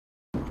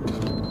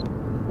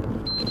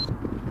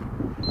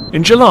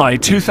In July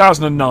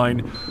 2009,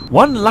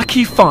 one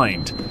lucky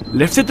find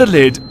lifted the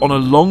lid on a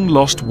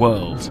long-lost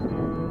world.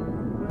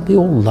 We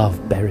all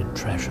love buried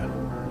treasure.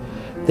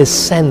 This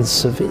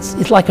sense of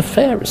it's like a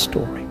fairy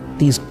story.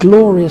 These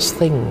glorious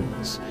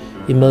things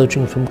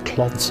emerging from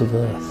clods of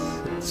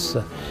earth.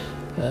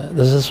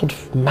 There's a sort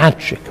of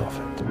magic of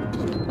it.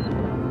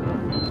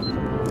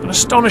 An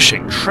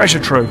astonishing treasure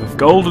trove of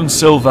gold and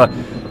silver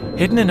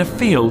hidden in a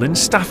field in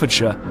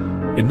Staffordshire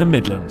in the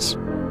Midlands.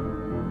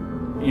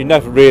 You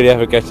never really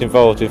ever get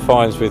involved in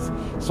finds with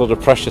sort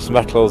of precious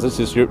metals. This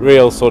is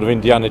real sort of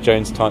Indiana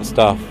Jones type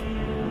stuff.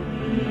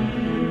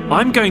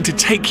 I'm going to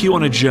take you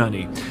on a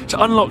journey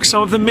to unlock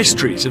some of the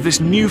mysteries of this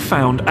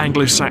newfound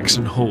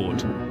Anglo-Saxon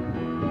hoard.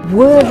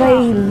 Were they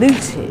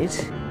looted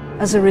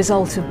as a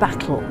result of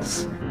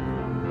battles?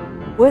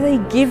 Were they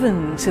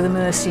given to the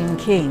Mercian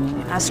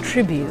king as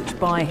tribute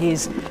by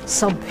his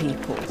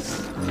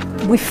sub-peoples?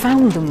 We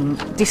found them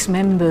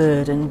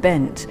dismembered and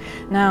bent.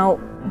 Now,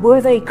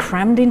 were they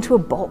crammed into a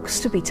box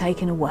to be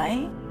taken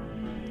away?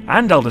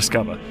 And I'll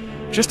discover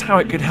just how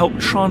it could help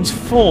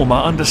transform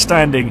our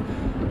understanding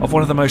of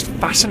one of the most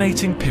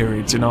fascinating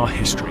periods in our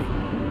history.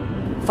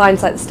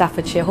 Finds like the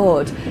Staffordshire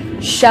Hoard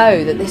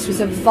show that this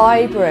was a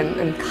vibrant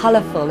and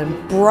colourful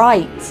and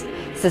bright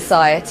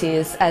society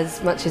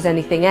as much as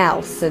anything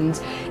else,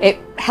 and it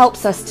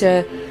helps us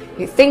to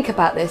think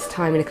about this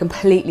time in a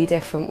completely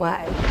different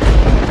way.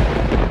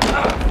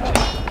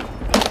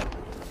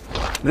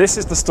 This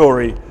is the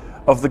story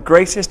of the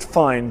greatest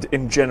find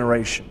in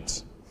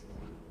generations.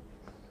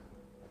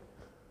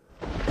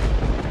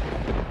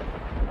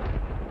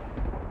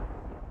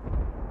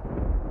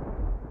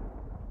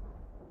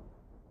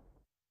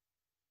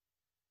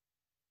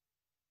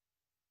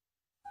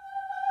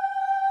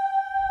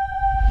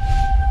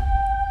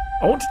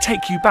 I want to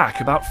take you back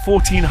about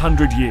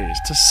 1400 years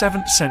to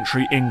 7th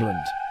century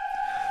England,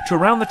 to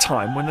around the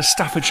time when the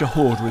Staffordshire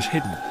Hoard was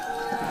hidden.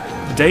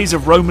 The days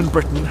of Roman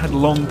Britain had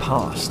long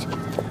passed.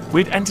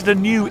 We'd entered a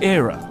new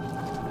era.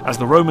 As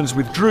the Romans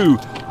withdrew,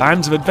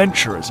 bands of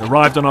adventurers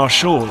arrived on our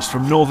shores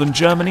from northern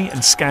Germany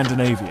and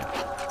Scandinavia.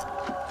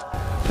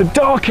 The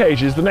Dark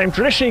Age is the name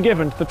traditionally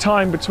given to the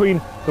time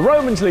between the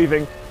Romans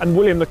leaving and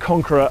William the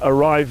Conqueror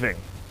arriving.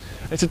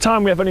 It's a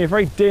time we have only a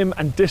very dim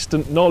and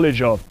distant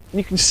knowledge of, and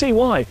you can see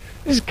why.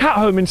 This is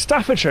Catholm in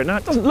Staffordshire. Now,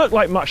 it doesn't look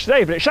like much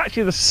today, but it's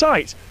actually the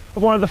site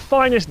of one of the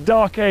finest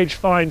Dark Age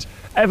finds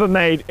ever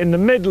made in the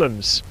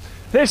Midlands.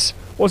 This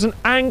was an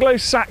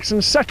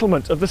Anglo-Saxon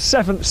settlement of the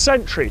 7th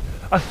century,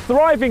 a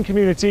thriving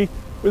community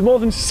with more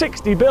than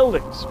 60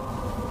 buildings.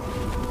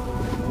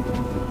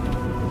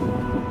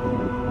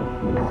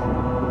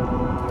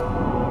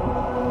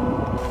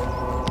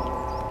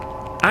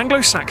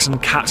 Anglo-Saxon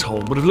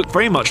Catholm would have looked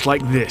very much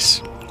like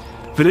this.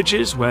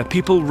 Villages where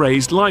people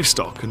raised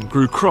livestock and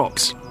grew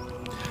crops.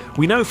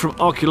 We know from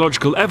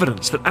archaeological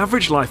evidence that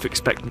average life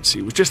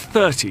expectancy was just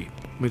 30,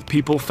 with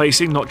people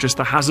facing not just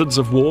the hazards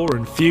of war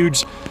and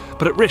feuds,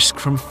 but at risk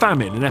from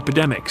famine and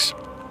epidemics.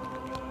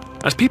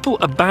 As people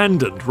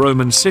abandoned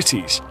Roman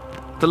cities,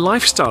 the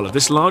lifestyle of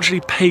this largely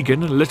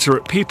pagan and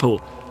literate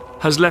people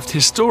has left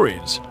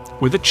historians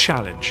with a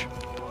challenge.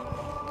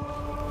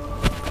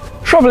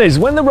 Trouble is,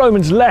 when the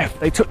Romans left,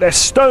 they took their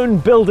stone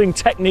building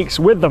techniques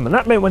with them, and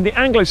that meant when the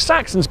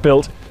Anglo-Saxons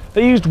built,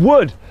 they used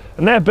wood,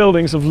 and their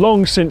buildings have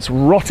long since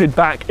rotted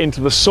back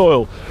into the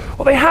soil.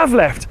 What they have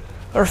left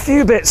are a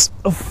few bits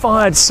of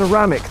fired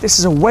ceramic. This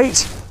is a weight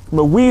from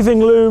a weaving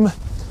loom,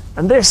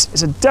 and this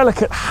is a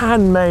delicate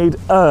handmade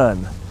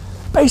urn.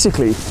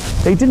 Basically,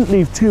 they didn't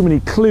leave too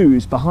many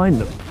clues behind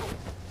them.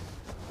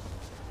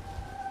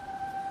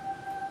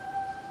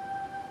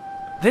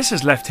 This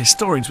has left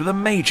historians with a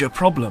major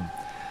problem.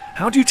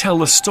 How do you tell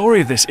the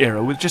story of this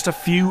era with just a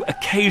few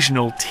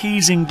occasional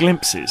teasing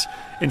glimpses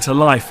into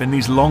life in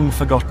these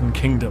long-forgotten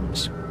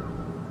kingdoms?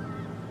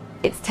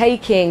 It's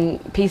taking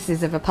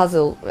pieces of a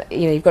puzzle.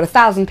 You've got a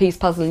 1,000-piece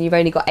puzzle and you've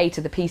only got 8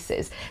 of the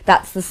pieces.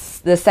 That's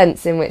the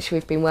sense in which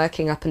we've been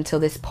working up until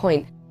this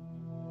point.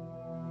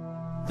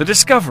 The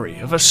discovery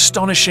of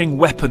astonishing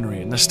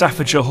weaponry in the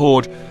Staffordshire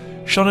Hoard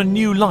shone a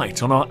new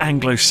light on our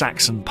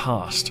Anglo-Saxon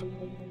past.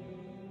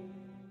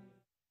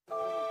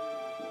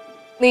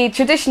 The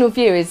traditional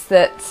view is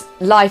that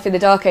life in the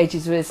Dark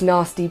Ages was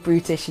nasty,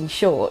 brutish and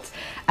short,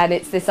 and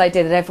it's this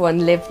idea that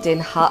everyone lived in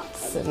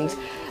huts and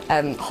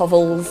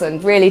hovels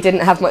and really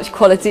didn't have much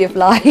quality of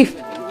life.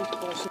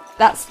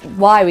 That's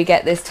why we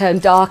get this term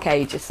Dark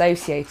Age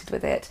associated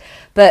with it,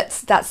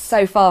 but that's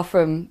so far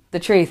from the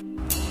truth.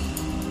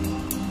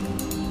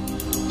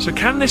 So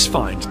can this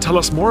find tell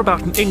us more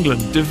about an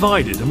England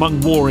divided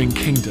among warring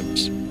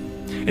kingdoms?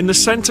 In the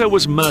centre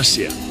was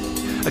Mercia,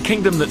 a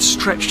kingdom that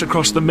stretched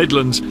across the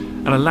Midlands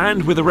and a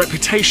land with a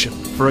reputation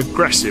for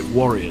aggressive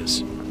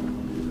warriors.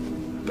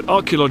 But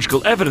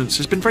archaeological evidence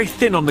has been very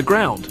thin on the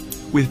ground,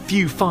 with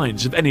few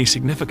finds of any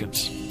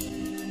significance.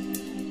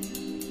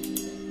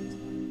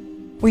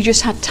 We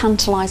just had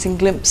tantalising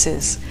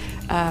glimpses.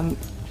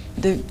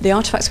 The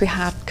artefacts we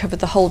had covered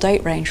the whole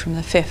date range from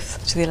the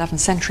 5th to the 11th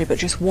century, but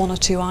just 1 or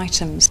 2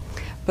 items.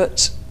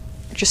 But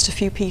just a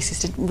few pieces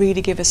didn't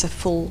really give us a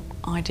full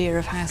idea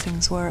of how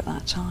things were at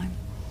that time.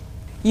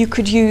 You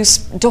could use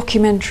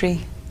documentary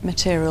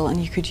material, and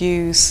you could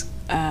use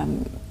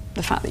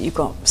the fact that you've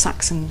got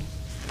Saxon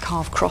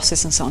carved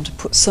crosses and so on to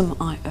put some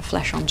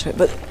flesh onto it,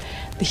 but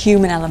the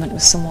human element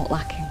was somewhat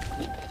lacking.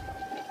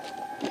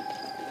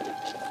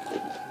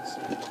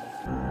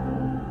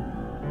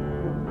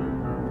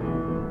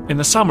 In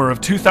the summer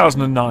of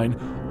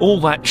 2009, all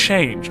that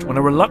changed when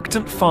a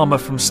reluctant farmer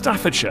from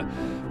Staffordshire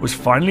was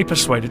finally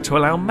persuaded to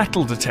allow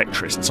metal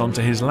detectorists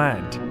onto his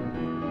land.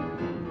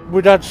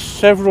 We'd had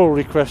several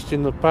requests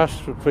in the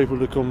past for people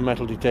to come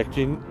metal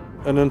detecting,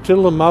 and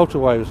until the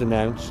motorway was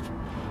announced,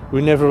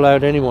 we never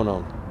allowed anyone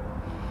on.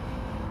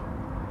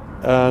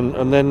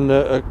 And then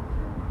a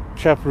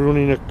chap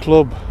running a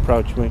club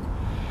approached me,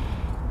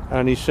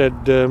 and he said,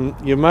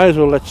 you may as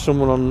well let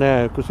someone on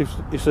now, because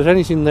if there's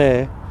anything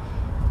there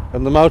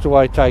and the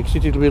motorway takes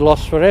it, it'll be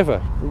lost forever.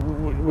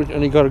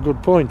 And he got a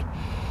good point.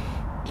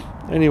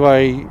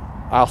 Anyway,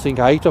 I think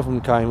 8 of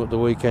them came at the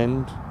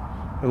weekend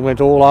and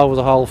went all over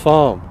the whole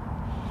farm,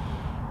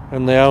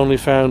 and they only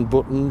found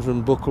buttons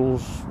and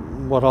buckles,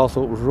 what I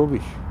thought was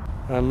rubbish.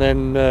 And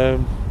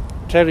then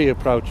Terry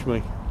approached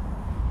me,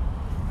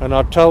 and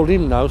I told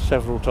him no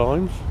several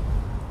times,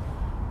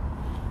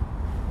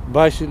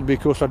 basically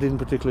because I didn't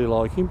particularly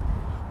like him.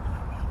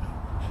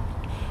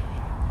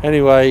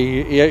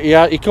 Anyway,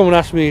 he come and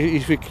asked me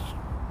if he could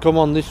come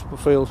on this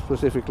field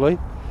specifically,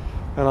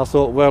 and I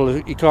thought, well,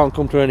 he can't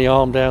come to any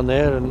harm down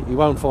there and he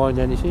won't find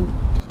anything.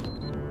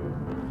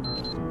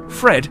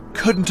 Fred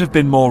couldn't have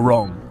been more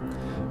wrong.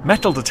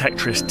 Metal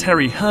detectorist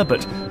Terry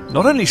Herbert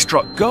not only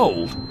struck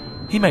gold,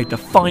 he made the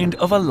find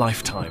of a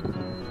lifetime.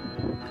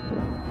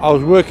 I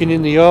was working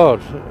in the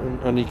yard,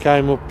 and he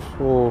came up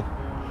for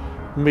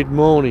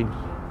mid-morning,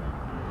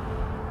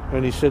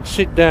 and he said,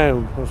 sit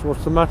down. I said,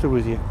 what's the matter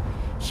with you?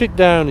 Sit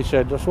down, he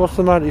said. I said, what's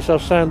the matter? He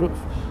said,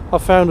 I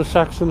found a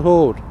Saxon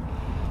Hoard.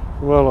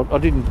 Well, I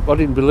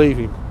didn't believe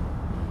him.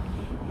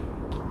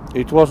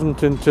 It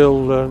wasn't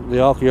until the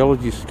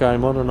archaeologist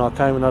came on and I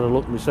came and had a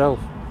look myself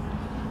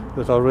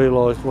that I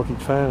realised what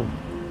he'd found.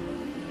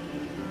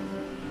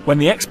 When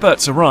the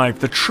experts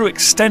arrived, the true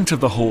extent of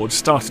the hoard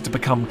started to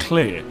become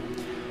clear.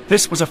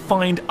 This was a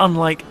find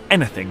unlike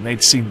anything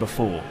they'd seen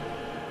before.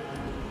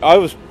 I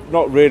was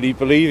not really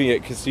believing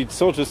it, because you'd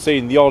sort of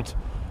seen the odd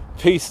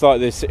piece like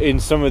this in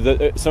some of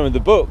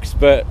the books,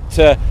 but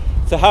to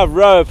have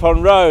row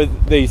upon row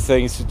these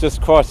things is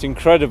just quite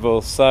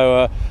incredible.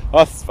 So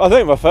I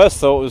think my first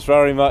thought was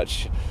very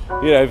much,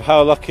 you know,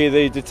 how lucky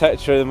the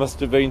detector must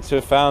have been to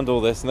have found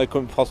all this, and there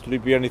couldn't possibly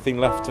be anything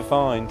left to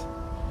find.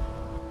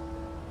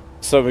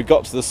 So we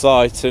got to the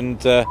site, and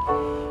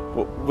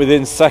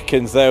within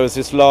seconds there was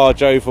this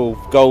large oval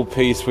gold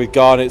piece with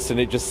garnets, and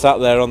it just sat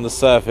there on the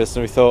surface,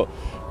 and we thought,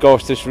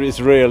 gosh, this is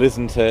real,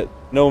 isn't it?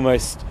 And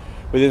almost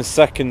within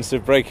seconds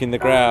of breaking the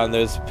ground,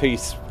 there's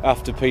piece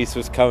after piece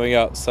was coming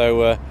up.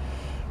 So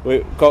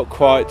we got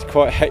quite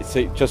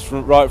hectic just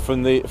right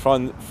from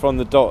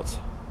the dot.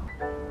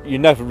 You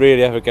never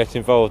really ever get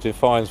involved in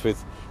finds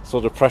with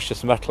sort of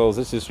precious metals.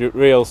 This is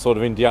real sort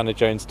of Indiana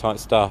Jones type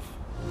stuff.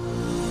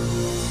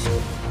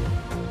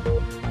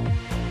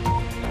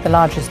 The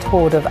largest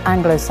hoard of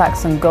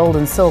Anglo-Saxon gold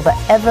and silver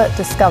ever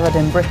discovered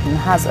in Britain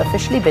has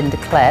officially been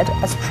declared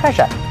as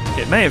treasure.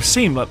 It may have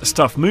seemed like the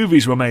stuff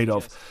movies were made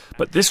of,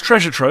 but this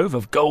treasure trove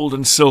of gold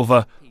and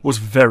silver was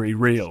very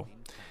real.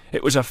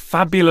 It was a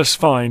fabulous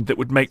find that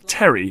would make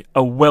Terry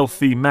a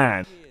wealthy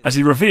man, as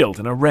he revealed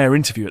in a rare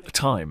interview at the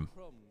time.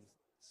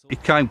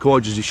 It came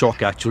quite as a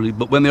shock, actually,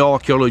 but when the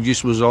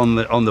archaeologist was on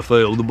the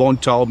field, the one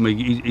told me,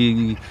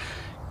 he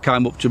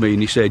came up to me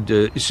and he said,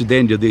 it's at the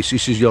end of this,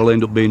 you'll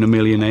end up being a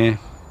millionaire.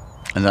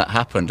 And that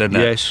happened, didn't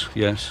it? Yes,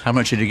 yes. How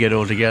much did you get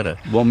altogether?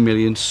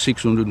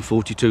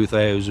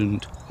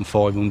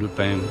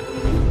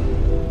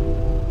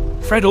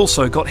 £1,642,500. Fred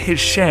also got his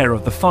share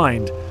of the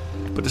find,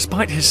 but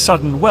despite his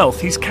sudden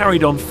wealth, he's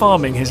carried on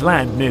farming his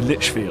land near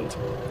Lichfield.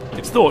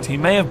 It's thought he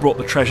may have brought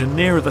the treasure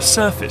nearer the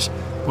surface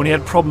when he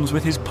had problems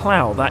with his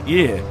plough that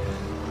year,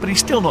 but he's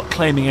still not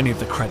claiming any of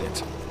the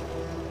credit.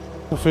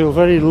 I feel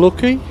very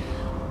lucky.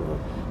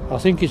 I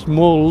think it's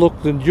more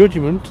luck than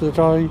judgment that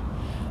I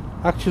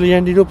actually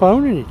ended up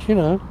owning it, you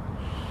know.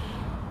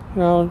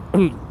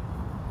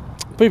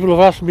 People have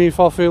asked me if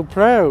I feel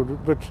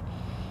proud, but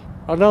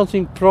I don't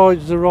think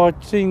pride's the right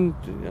thing.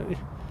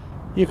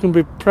 You can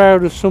be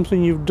proud of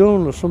something you've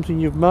done or something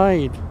you've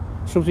made,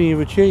 something you've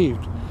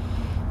achieved,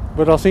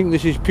 but I think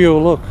this is pure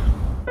luck.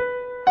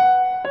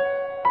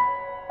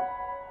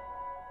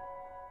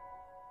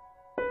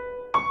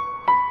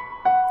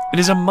 It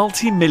is a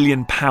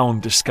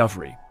multi-million-pound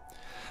discovery.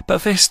 But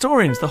for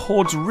historians, the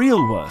hoard's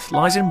real worth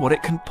lies in what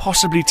it can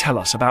possibly tell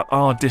us about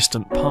our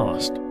distant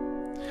past.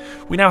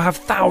 We now have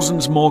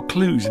thousands more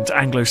clues into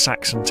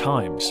Anglo-Saxon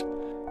times.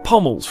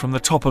 Pommels from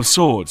the top of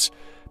swords,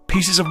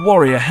 pieces of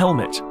warrior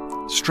helmet,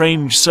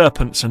 strange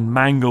serpents and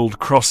mangled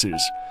crosses,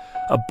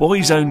 a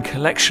boy's own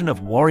collection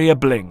of warrior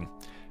bling,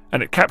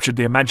 and it captured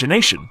the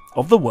imagination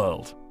of the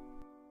world.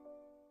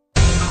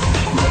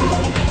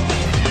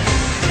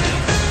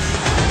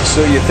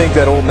 So you think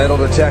that old metal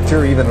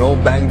detector, even an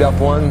old banged up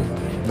one,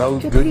 no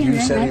good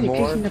use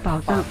anymore? Good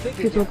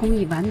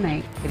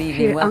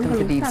evening, welcome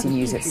to BBC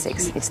News at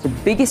 6. It's the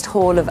biggest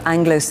haul of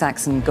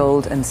Anglo-Saxon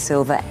gold and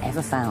silver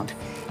ever found.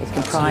 It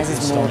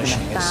comprises more than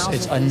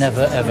 1,000... I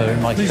never ever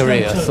in my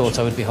career thought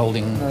I would be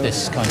holding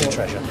this kind of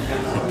treasure.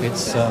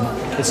 It's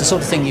the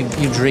sort of thing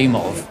you dream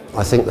of.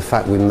 I think the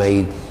fact we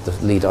made the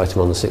lead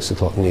item on the 6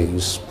 o'clock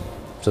news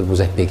sort of was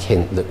a big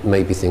hint that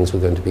maybe things were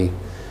going to be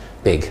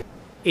big.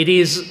 It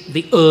is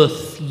the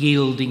earth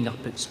yielding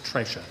up its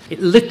treasure. It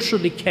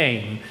literally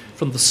came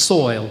from the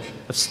soil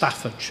of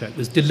Staffordshire. It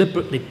was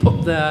deliberately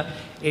put there.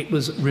 It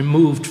was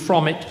removed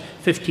from it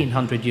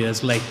 1,500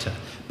 years later.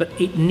 But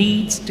it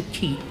needs to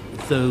keep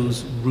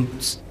those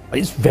roots.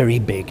 It's very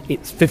big.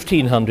 It's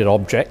 1,500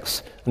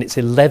 objects, and it's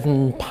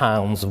 11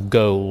 pounds of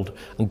gold,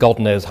 and God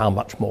knows how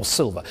much more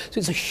silver. So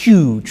it's a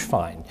huge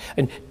find.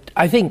 And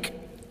I think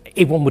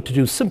if one were to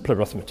do simple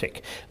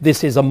arithmetic,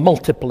 this is a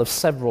multiple of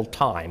several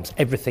times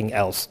everything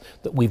else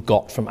that we've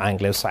got from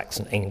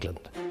Anglo-Saxon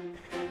England.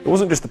 It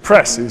wasn't just the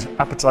press whose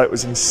appetite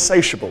was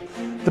insatiable.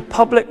 The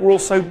public were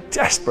also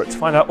desperate to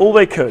find out all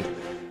they could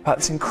about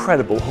this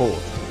incredible hoard.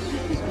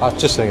 I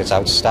just think it's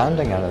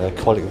outstanding, and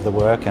the quality of the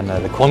work and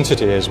the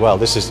quantity as well.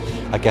 This is,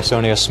 I guess,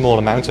 only a small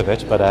amount of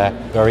it, but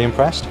very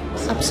impressed.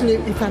 It's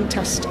absolutely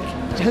fantastic.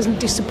 It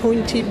hasn't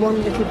disappointed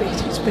one little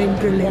bit. It's been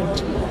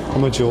brilliant.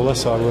 I'm a jeweller,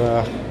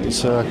 so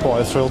it's quite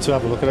a thrill to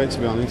have a look at it, to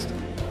be honest.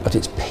 At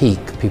its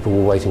peak, people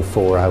were waiting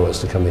 4 hours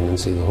to come in and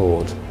see the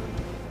hoard.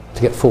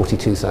 To get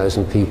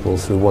 42,000 people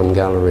through one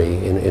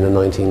gallery in a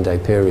 19-day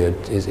period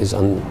is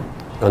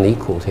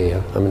unequalled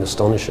here. I mean,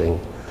 astonishing.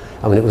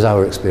 I mean, it was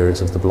our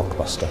experience of the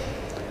blockbuster.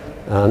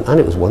 And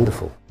it was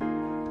wonderful.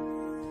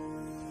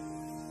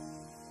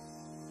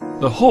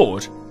 The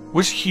hoard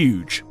was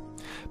huge,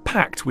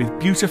 packed with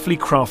beautifully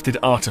crafted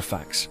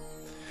artefacts.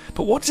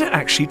 But what does it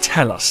actually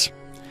tell us?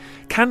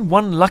 Can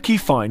one lucky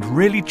find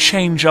really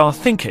change our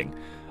thinking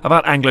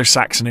about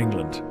Anglo-Saxon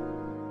England?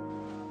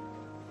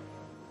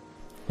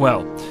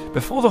 Well,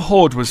 before the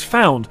hoard was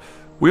found,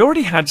 we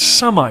already had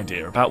some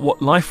idea about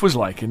what life was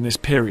like in this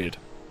period.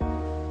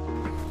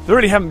 There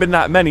really haven't been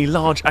that many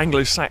large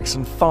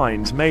Anglo-Saxon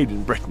finds made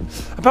in Britain,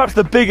 and perhaps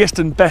the biggest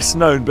and best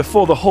known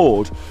before the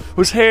hoard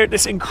was here at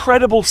this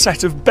incredible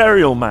set of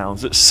burial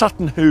mounds at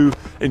Sutton Hoo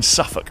in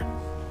Suffolk.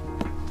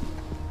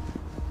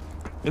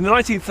 In the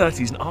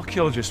 1930s, an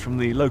archaeologist from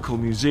the local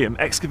museum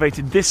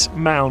excavated this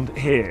mound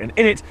here, and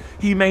in it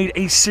he made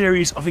a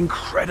series of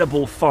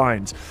incredible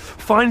finds.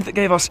 Finds that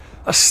gave us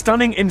a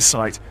stunning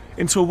insight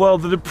into a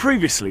world that had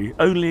previously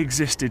only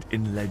existed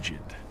in legend.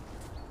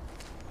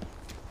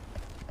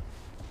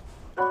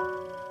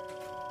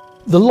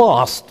 The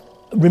last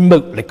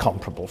remotely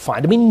comparable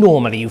find, I mean,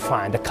 normally you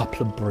find a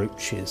couple of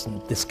brooches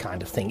and this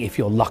kind of thing. If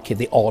you're lucky,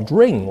 the odd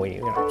ring where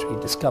you actually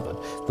discovered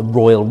the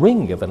royal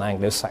ring of an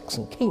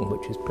Anglo-Saxon king,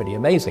 which is pretty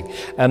amazing.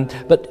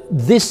 But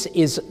this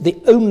is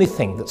the only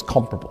thing that's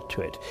comparable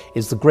to it,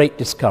 is the great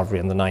discovery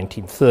in the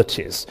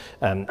 1930s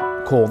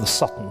called the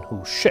Sutton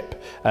Hoo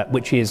ship,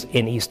 which is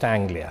in East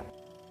Anglia.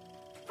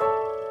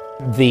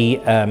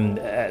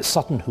 The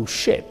Sutton Hoo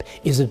ship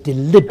is a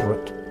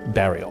deliberate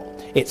burial.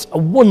 It's a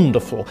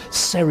wonderful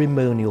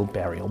ceremonial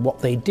burial. What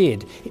they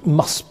did, it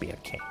must be a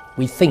king.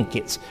 We think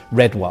it's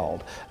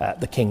Redwald,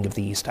 the king of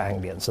the East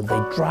Anglians, and they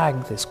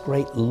drag this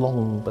great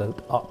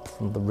longboat up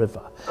from the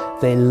river.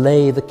 They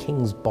lay the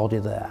king's body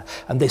there,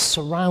 and they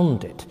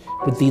surround it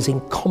with these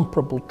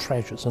incomparable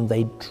treasures, and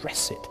they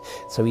dress it.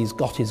 So he's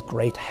got his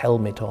great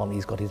helmet on,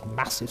 he's got his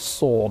massive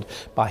sword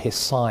by his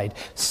side.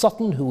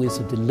 Sutton Hoo is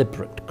a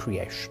deliberate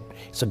creation.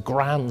 It's a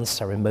grand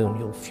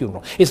ceremonial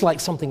funeral. It's like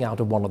something out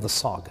of one of the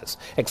sagas,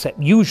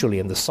 except usually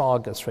in the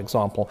sagas, for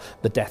example,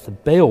 the death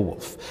of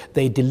Beowulf,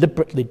 they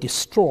deliberately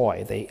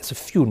destroy, it's a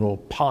funeral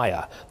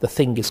pyre, the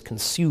thing is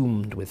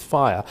consumed with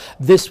fire.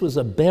 This was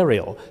a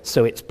burial,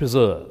 so it's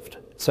preserved.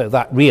 So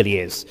that really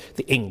is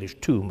the English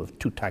tomb of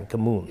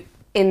Tutankhamun.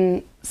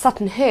 In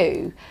Sutton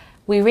Hoo,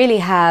 we really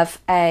have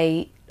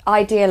an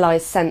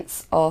idealised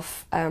sense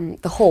of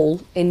the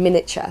hall in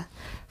miniature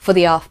for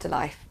the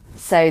afterlife.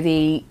 So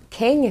the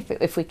king,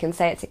 if we can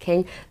say it's a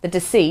king, the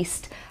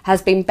deceased,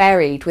 has been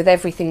buried with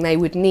everything they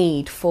would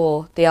need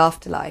for the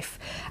afterlife.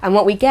 And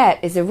what we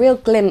get is a real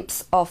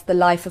glimpse of the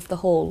life of the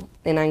hall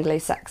in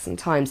Anglo-Saxon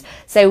times.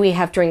 So we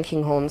have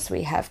drinking horns,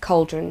 we have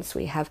cauldrons,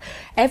 we have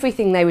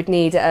everything they would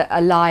need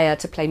a lyre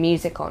to play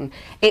music on.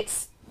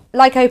 It's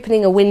like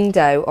opening a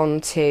window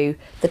onto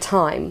the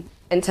time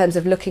in terms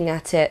of looking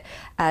at it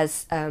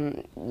as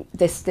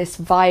this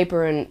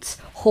vibrant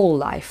hall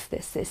life,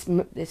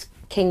 this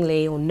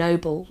kingly or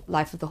noble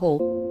life of the hall.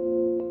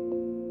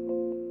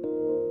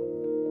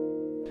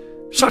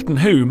 Sutton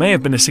Hoo may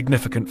have been a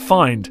significant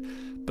find,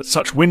 but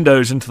such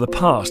windows into the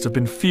past have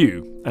been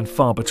few and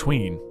far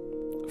between.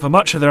 For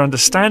much of their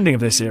understanding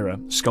of this era,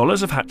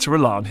 scholars have had to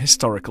rely on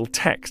historical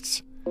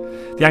texts.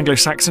 The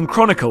Anglo-Saxon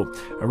Chronicle,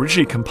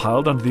 originally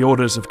compiled under the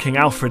orders of King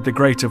Alfred the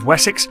Great of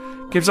Wessex,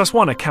 gives us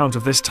one account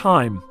of this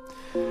time.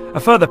 A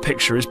further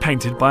picture is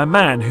painted by a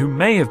man who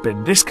may have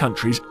been this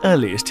country's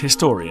earliest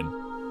historian.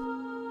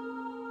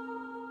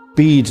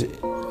 Bede,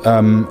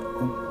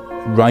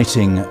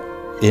 writing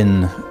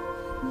in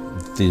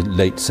the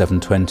late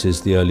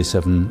 720s, the early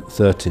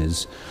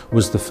 730s,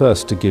 was the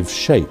first to give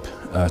shape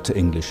to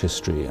English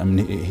history. I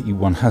mean,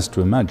 one has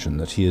to imagine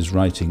that he is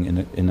writing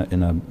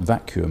in a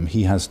vacuum.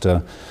 He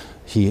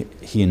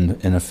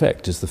in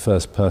effect is the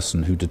first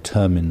person who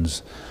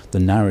determines the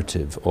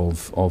narrative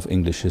of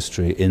English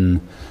history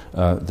in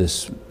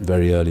this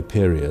very early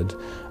period,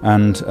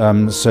 and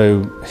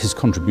so his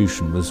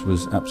contribution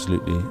was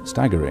absolutely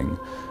staggering,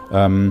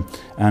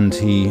 and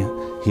he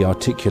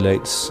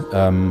articulates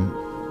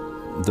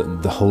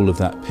the whole of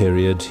that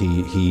period.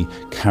 He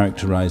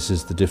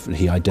characterizes the different,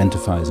 he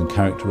identifies and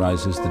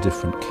characterizes the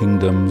different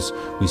kingdoms.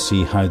 We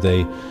see how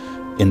they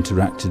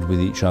interacted with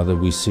each other.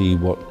 We see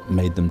what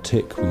made them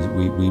tick.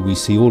 We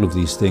see all of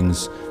these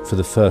things for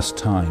the first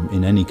time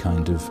in any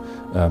kind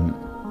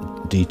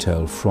of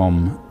detail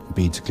from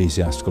Bede's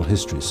ecclesiastical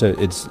history. So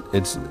it's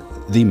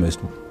the most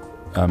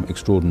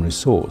extraordinary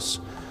source.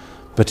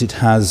 But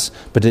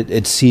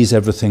it sees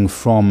everything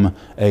from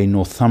a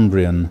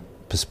Northumbrian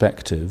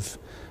perspective,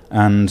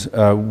 and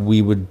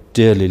we would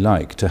dearly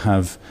like to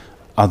have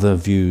other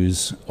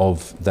views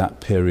of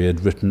that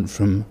period written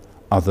from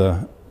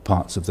other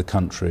parts of the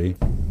country.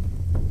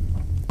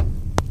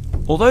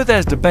 Although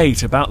there's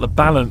debate about the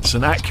balance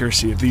and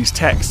accuracy of these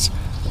texts,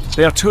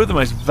 they are two of the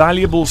most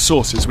valuable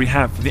sources we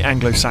have for the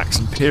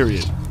Anglo-Saxon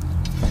period.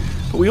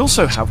 But we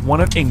also have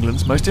one of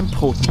England's most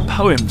important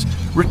poems,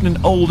 written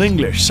in Old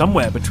English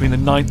somewhere between the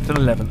 9th and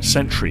 11th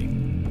century.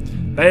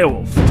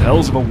 Beowulf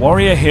tells of a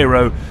warrior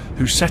hero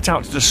who set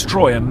out to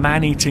destroy a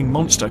man-eating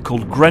monster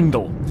called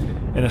Grendel,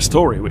 in a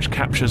story which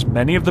captures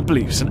many of the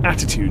beliefs and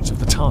attitudes of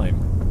the time.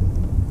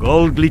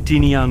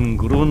 Goldglitinian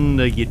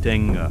grunne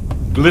gitenga,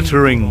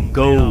 glittering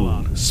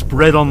gold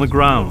spread on the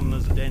ground.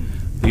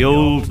 The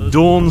old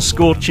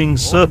dawn-scorching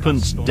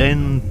serpent's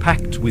den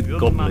packed with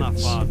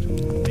goblets.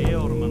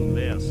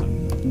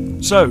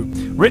 So,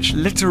 rich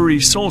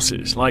literary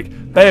sources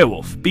like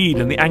Beowulf, Bede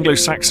and the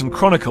Anglo-Saxon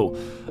Chronicle,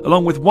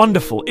 along with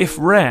wonderful, if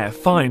rare,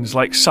 finds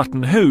like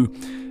Sutton Hoo,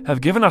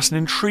 have given us an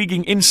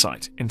intriguing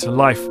insight into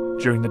life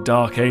during the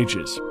Dark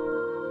Ages.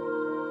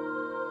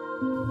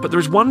 But there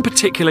is one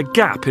particular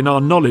gap in our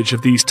knowledge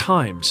of these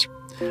times,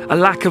 a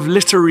lack of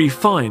literary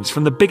finds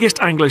from the biggest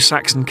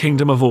Anglo-Saxon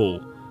kingdom of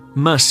all,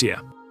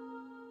 Mercia.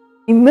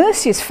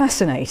 Mercia is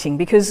fascinating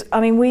because,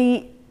 I mean,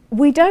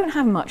 we don't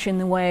have much in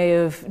the way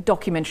of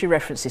documentary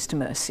references to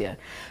Mercia,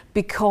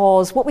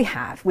 because what we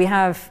have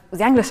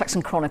the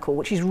Anglo-Saxon Chronicle,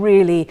 which is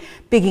really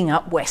bigging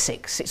up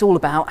Wessex. It's all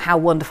about how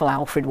wonderful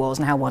Alfred was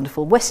and how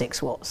wonderful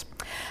Wessex was.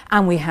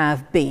 And we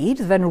have Bede,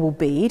 the Venerable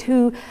Bede,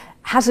 who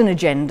has an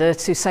agenda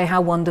to say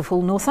how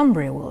wonderful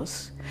Northumbria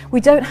was.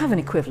 We don't have an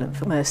equivalent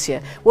for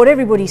Mercia. What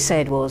everybody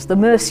said was the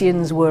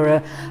Mercians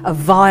were a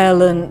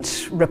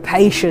violent,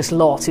 rapacious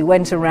lot who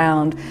went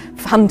around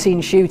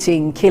hunting,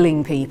 shooting,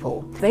 killing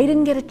people. They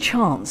didn't get a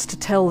chance to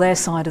tell their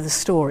side of the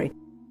story.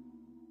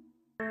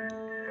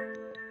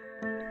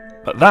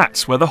 But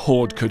that's where the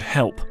Hoard could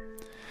help.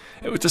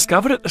 It was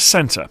discovered at the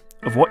centre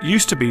of what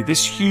used to be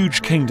this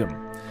huge kingdom,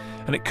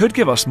 and it could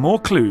give us more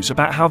clues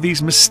about how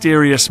these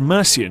mysterious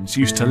Mercians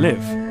used to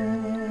live.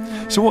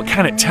 So what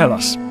can it tell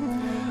us?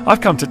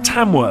 I've come to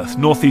Tamworth,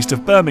 northeast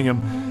of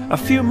Birmingham, a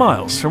few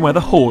miles from where the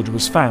Hoard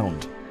was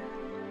found.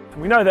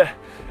 We know that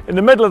in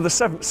the middle of the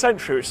 7th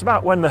century, which is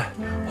about when the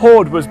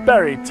Hoard was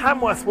buried,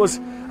 Tamworth was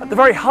at the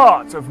very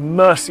heart of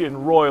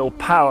Mercian royal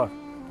power.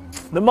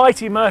 The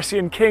mighty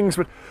Mercian kings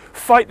would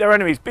fight their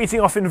enemies,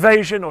 beating off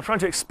invasion or trying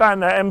to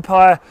expand their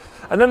empire,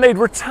 and then they'd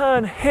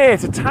return here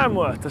to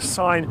Tamworth to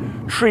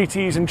sign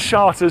treaties and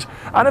charters,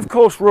 and of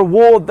course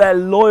reward their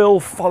loyal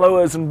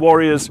followers and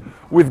warriors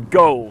with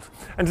gold.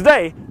 And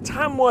today,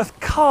 Tamworth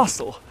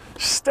Castle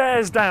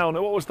stares down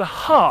at what was the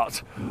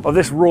heart of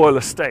this royal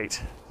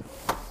estate.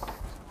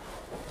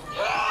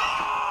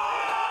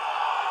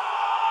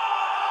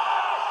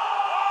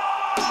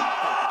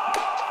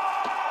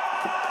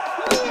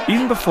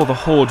 Even before the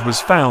Hoard was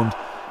found,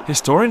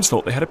 historians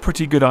thought they had a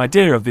pretty good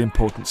idea of the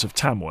importance of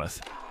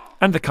Tamworth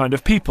and the kind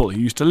of people who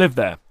used to live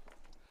there.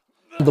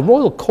 The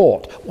royal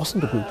court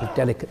wasn't a group of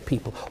delicate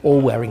people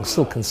all wearing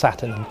silk and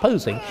satin and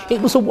posing.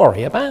 It was a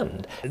warrior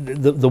band.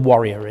 The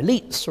warrior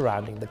elite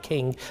surrounding the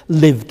king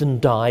lived and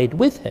died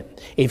with him.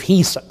 If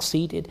he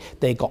succeeded,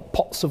 they got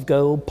pots of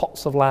gold,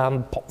 pots of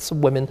land, pots of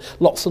women,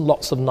 lots and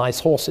lots of nice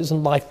horses,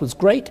 and life was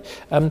great.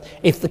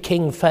 If the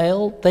king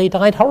failed, they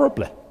died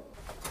horribly.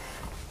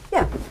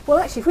 Yeah, well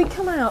actually if we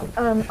come out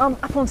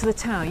up onto the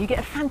tower, you get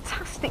a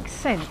fantastic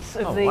sense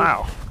of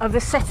the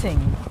setting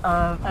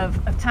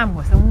of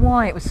Tamworth and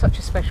why it was such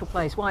a special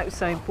place, why it was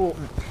so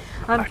important.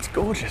 It's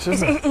gorgeous,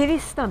 isn't it? It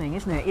is stunning,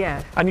 isn't it?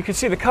 Yeah. And you can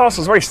see the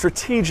castle's a very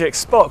strategic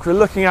spot. We're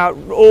looking out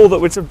all that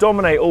would sort of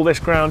dominate all this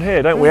ground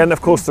here, don't we? And of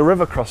course the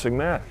river crossing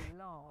there.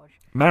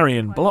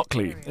 Marion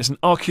Blockley is an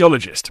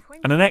archaeologist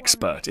and an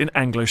expert in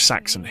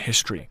Anglo-Saxon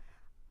history.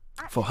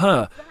 For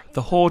her,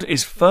 the hoard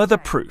is further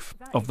proof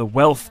of the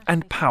wealth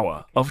and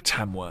power of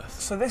Tamworth.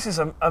 So this is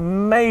a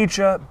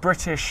major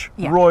British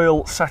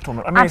royal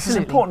settlement. I mean, it's as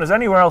important as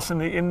anywhere else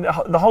in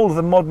the whole of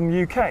the modern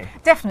UK.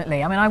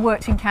 Definitely. I mean, I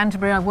worked in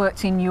Canterbury, I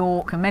worked in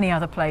York and many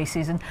other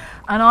places, and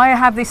I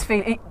have this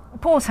feeling,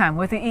 poor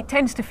Tamworth, it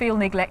tends to feel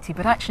neglected,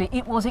 but actually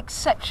it was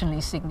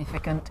exceptionally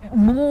significant.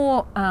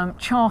 More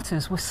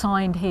charters were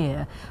signed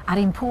here at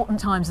important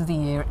times of the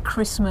year, at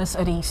Christmas,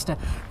 at Easter.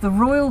 The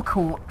royal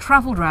court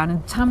travelled around,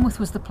 and Tamworth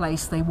was the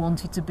place they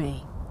wanted to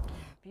be.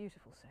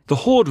 The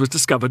hoard was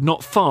discovered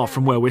not far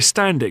from where we're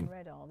standing.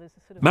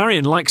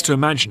 Marion likes to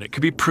imagine it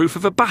could be proof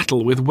of a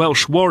battle with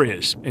Welsh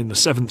warriors in the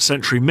 7th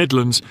century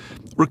Midlands,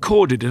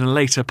 recorded in a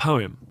later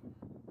poem.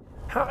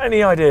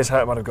 Any ideas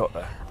how it might have got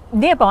there?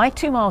 Nearby,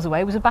 2 miles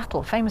away, was a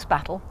battle, a famous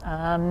battle,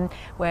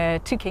 where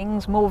two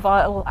kings,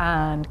 Morvile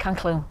and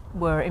Canclin,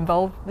 were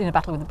involved in a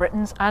battle with the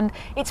Britons, and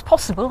it's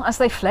possible, as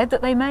they fled,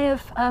 that they may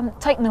have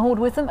taken the hoard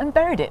with them and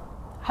buried it,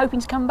 hoping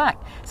to come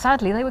back.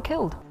 Sadly, they were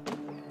killed.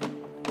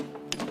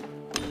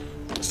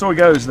 The story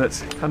goes that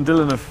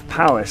Candillan of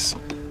Powys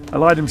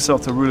allied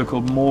himself to a ruler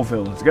called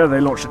Morville, and together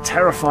they launched a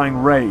terrifying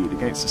raid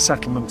against a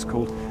settlement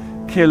called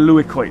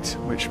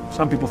Caerluicoit, which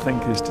some people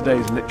think is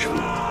today's Lichfield.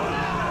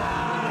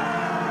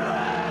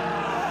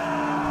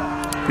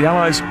 The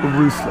Allies were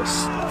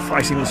ruthless. The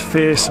fighting was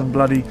fierce and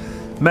bloody.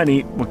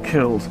 Many were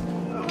killed.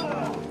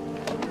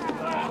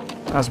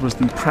 As was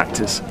the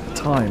practice at the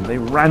time, they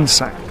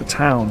ransacked the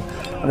town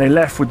and they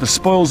left with the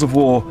spoils of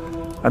war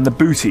and the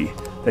booty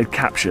they'd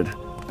captured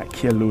at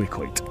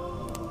Caerluicoit.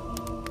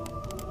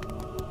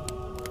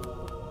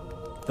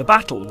 The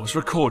battle was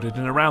recorded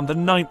in around the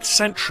 9th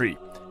century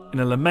in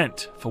a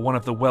lament for one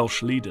of the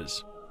Welsh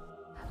leaders.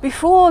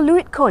 Before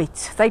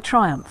Luitcoit they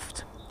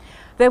triumphed.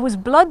 There was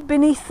blood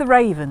beneath the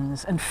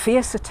ravens and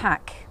fierce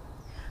attack.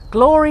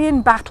 Glory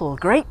in battle,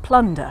 great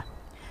plunder.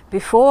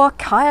 Before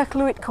Caerc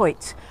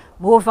Luitcoit,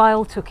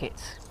 Morvile took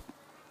it.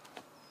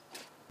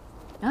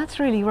 That's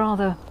really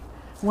rather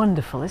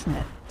wonderful, isn't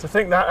it? To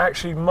think that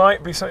actually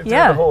might be something to do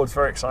with the hoard's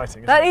very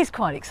exciting. That is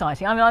quite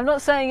exciting. I mean, I'm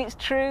not saying it's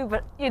true,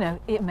 but, you know,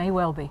 it may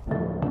well be.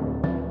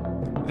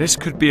 This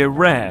could be a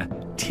rare,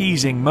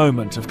 teasing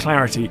moment of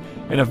clarity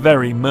in a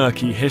very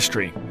murky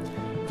history.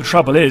 The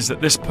trouble is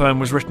that this poem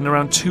was written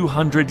around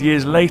 200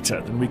 years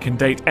later than we can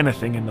date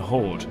anything in the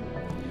hoard.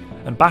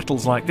 And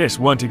battles like this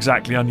weren't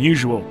exactly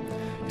unusual.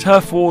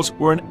 Turf wars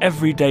were an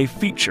everyday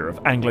feature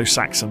of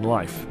Anglo-Saxon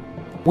life.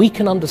 We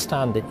can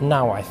understand it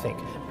now, I think,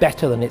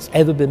 better than it's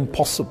ever been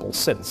possible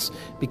since,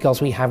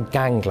 because we have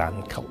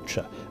gangland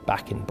culture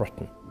back in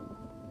Britain.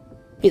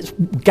 It's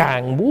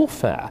gang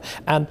warfare,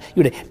 and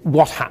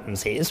what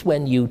happens is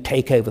when you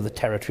take over the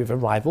territory of a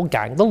rival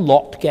gang, the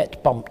lot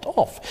get bumped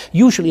off,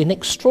 usually in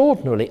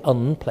extraordinarily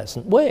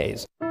unpleasant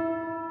ways.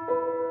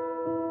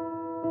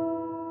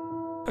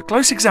 A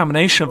close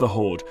examination of the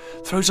hoard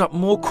throws up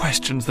more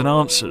questions than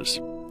answers.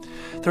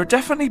 There are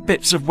definitely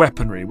bits of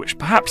weaponry which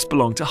perhaps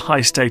belong to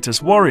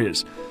high-status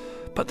warriors,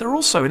 but there are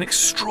also an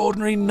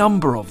extraordinary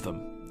number of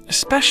them,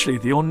 especially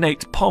the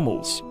ornate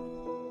pommels.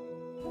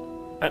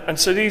 And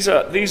so these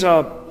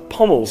are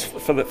pommels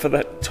for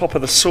the top of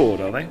the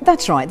sword, are they?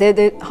 That's right.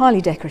 They're highly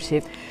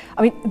decorative.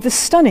 I mean, the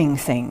stunning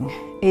thing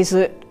is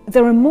that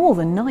there are more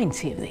than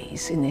 90 of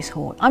these in this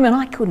hoard. I mean,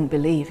 I couldn't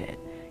believe it.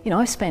 You know,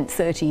 I spent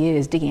 30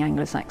 years digging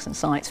Anglo-Saxon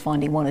sites,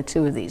 finding 1 or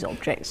 2 of these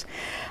objects.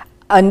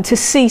 And to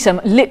see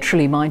some,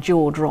 literally my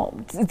jaw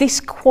dropped.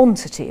 This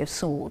quantity of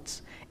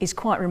swords is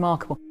quite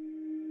remarkable.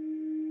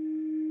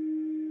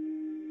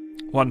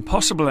 One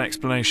possible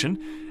explanation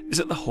is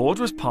that the hoard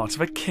was part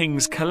of a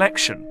king's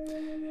collection.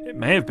 It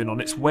may have been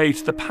on its way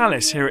to the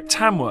palace here at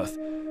Tamworth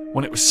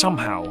when it was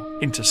somehow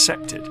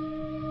intercepted.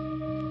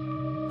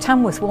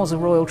 Tamworth was a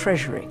royal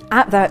treasury.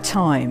 At that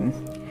time,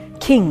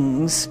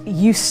 kings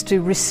used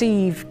to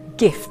receive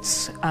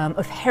gifts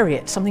of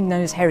heriot, something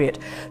known as heriot,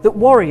 that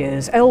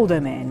warriors,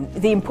 elder men,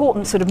 the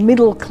important sort of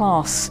middle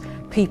class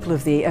people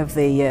of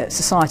the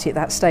society at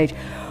that stage,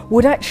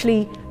 would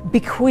actually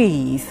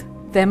bequeath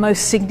their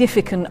most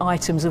significant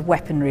items of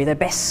weaponry, their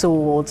best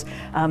swords,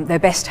 their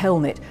best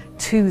helmet,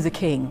 to the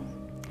king.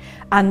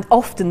 And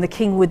often the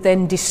king would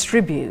then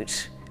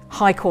distribute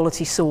high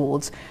quality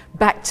swords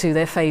back to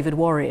their favoured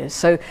warriors.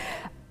 So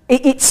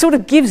it sort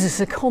of gives us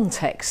a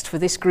context for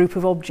this group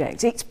of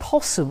objects. It's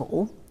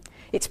possible,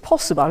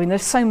 I mean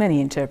there's so many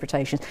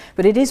interpretations,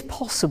 but it is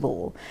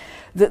possible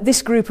that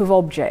this group of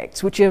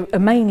objects, which are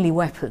mainly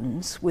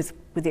weapons, with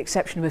the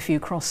exception of a few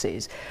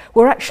crosses,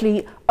 were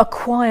actually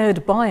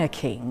acquired by a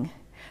king.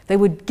 They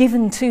were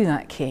given to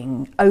that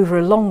king over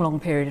a long, long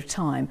period of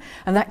time,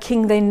 and that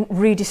king then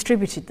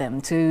redistributed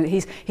them to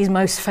his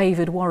most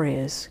favoured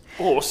warriors.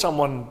 Or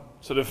someone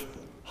sort of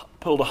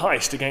pulled a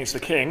heist against the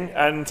king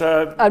and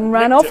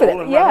ran off with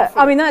it. Yeah,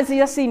 I mean that's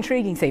the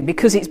intriguing thing,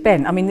 because it's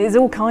bent. I mean there's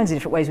all kinds of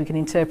different ways we can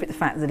interpret the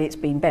fact that it's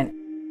been bent.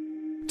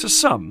 To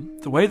some,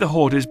 the way the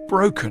hoard is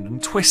broken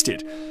and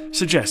twisted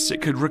suggests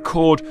it could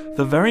record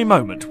the very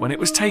moment when it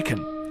was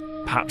taken,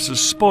 perhaps as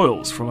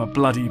spoils from a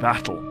bloody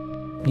battle.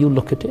 You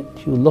look at it,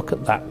 you look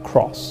at that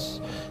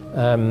cross,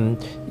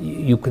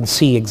 You can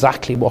see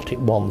exactly what it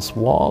once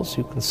was.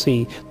 You can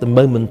see the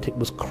moment it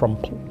was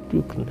crumpled.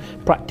 You can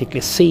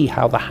practically see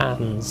how the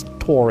hands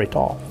tore it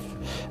off.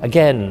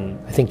 Again,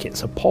 I think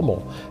it's a pommel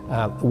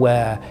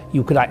where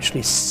you could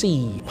actually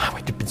see how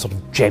it had been sort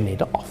of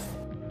gemmed off.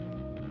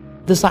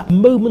 There's that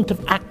moment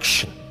of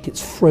action.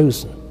 It's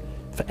frozen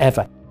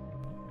forever.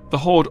 The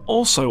hoard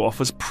also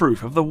offers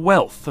proof of the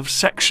wealth of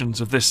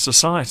sections of this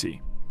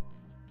society.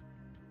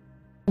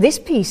 This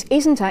piece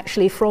isn't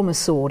actually from a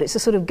sword. It's a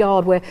sort of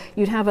guard where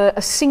you'd have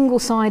a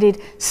single-sided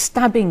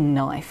stabbing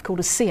knife called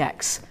a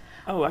seax.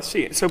 Oh, I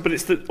see. So, but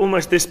it's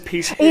almost this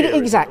piece here.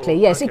 Exactly,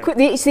 yes.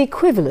 Okay. It's the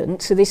equivalent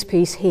to this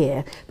piece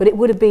here, but it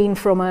would have been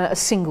from a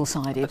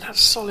single-sided. But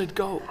that's solid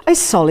gold. It's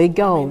solid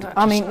gold.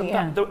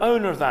 Yeah. The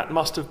owner of that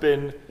must have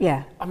been,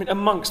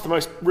 amongst the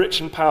most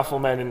rich and powerful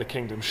men in the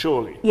kingdom,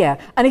 surely.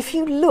 Yeah, and if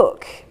you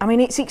look,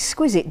 it's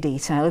exquisite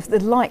detail. If the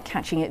light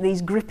catching it,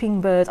 these gripping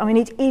birds,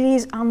 it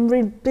is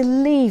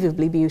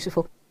unbelievably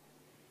beautiful.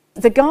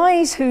 The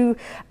guys who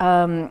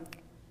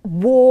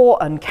wore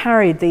and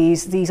carried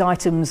these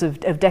items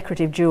of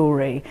decorative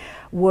jewellery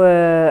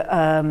were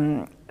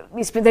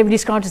they were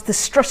described as the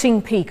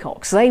strutting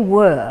peacocks.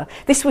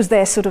 This was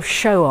their sort of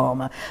show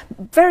armour.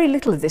 Very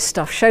little of this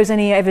stuff shows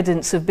any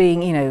evidence of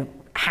being,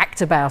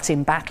 hacked about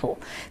in battle.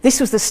 This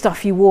was the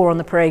stuff you wore on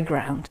the parade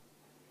ground.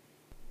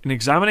 In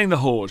examining the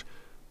hoard,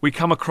 we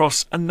come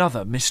across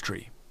another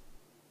mystery.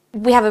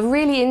 We have a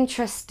really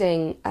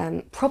interesting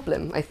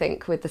problem, I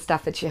think, with the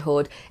Staffordshire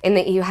Hoard, in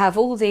that you have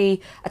all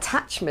the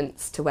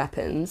attachments to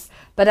weapons,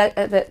 but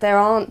there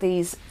aren't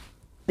these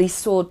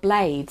sword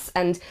blades.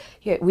 And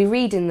we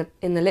read in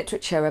the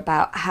literature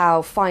about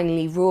how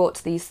finely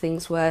wrought these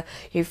things were.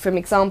 From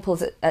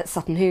examples at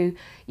Sutton Hoo,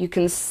 you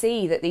can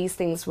see that these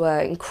things were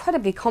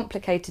incredibly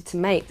complicated to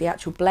make, the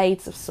actual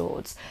blades of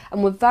swords,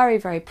 and were very,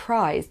 very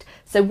prized.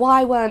 So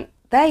why weren't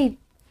they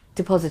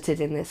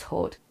deposited in this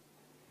hoard?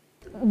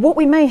 What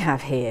we may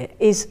have here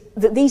is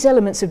that these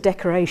elements of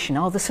decoration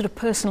are the sort of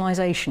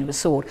personalisation of a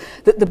sword,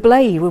 that the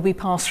blade will be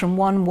passed from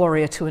one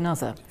warrior to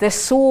another. Their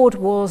sword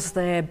was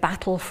their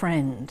battle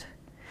friend.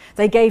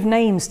 They gave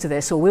names to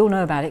their sword. We all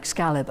know about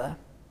Excalibur.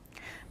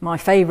 My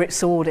favourite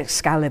sword,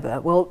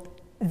 Excalibur. Well,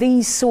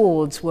 these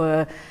swords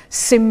were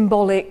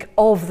symbolic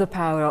of the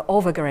power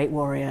of a great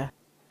warrior.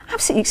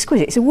 Absolutely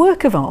exquisite. It's a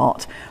work of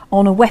art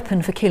on a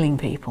weapon for killing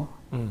people.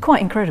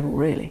 Quite incredible,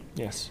 really.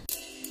 Yes.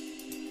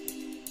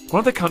 One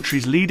of the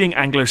country's leading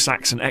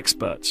Anglo-Saxon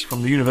experts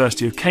from the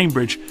University of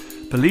Cambridge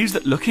believes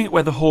that looking at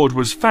where the hoard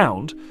was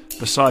found,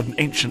 beside an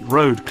ancient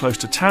road close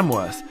to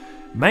Tamworth,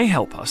 may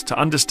help us to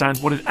understand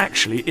what it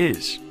actually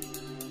is.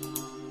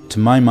 To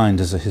my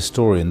mind as a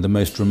historian, the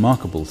most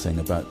remarkable thing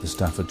about the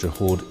Staffordshire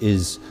Hoard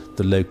is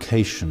the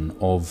location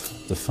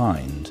of the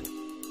find.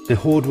 The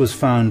hoard was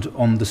found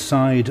on the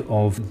side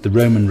of the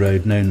Roman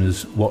road known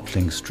as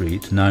Watling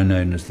Street, now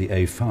known as the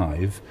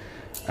A5,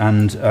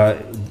 and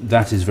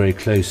that is very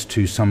close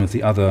to some of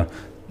the other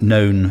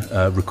known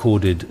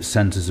recorded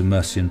centres of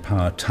Mercian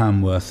power.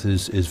 Tamworth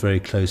is very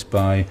close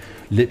by,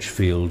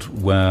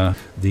 Lichfield, where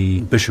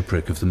the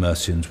bishopric of the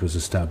Mercians was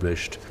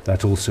established.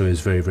 That also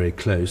is very, very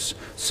close.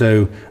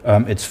 So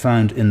it's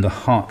found in the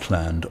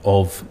heartland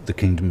of the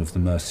Kingdom of the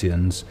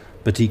Mercians,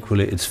 but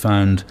equally it's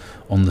found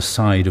on the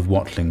side of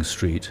Watling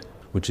Street,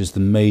 which is the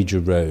major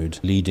road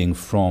leading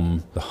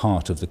from the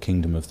heart of the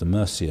Kingdom of the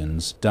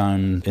Mercians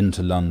down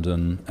into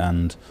London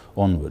and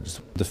onwards.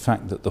 The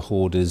fact that the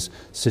hoard is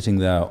sitting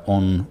there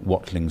on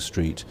Watling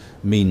Street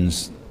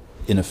means,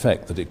 in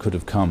effect, that it could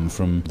have come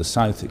from the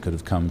south, it could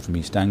have come from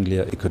East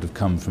Anglia, it could have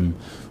come from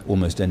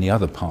almost any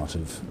other part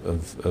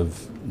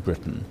of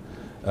Britain.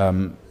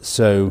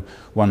 So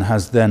one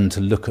has then to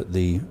look at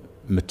the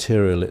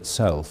material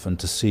itself and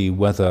to see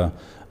whether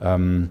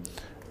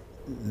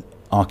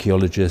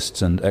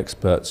archaeologists and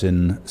experts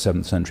in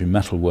 7th century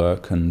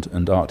metalwork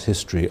and art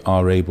history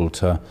are able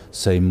to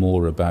say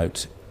more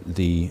about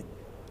the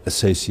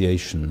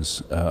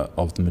associations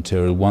of the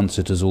material once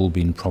it has all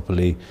been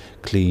properly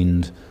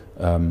cleaned,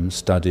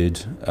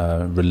 studied,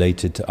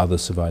 related to other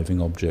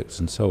surviving objects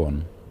and so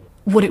on.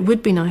 What it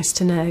would be nice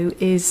to know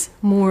is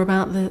more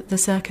about the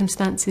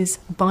circumstances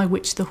by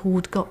which the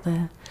hoard got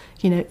there.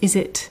 Is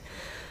it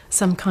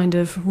some kind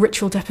of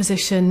ritual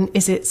deposition?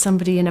 Is it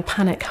somebody in a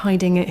panic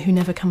hiding it who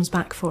never comes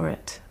back for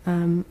it?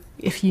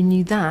 If you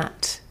knew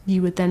that,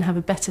 you would then have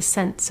a better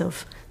sense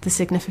of the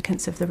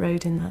significance of the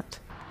road in that.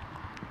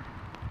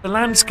 The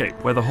landscape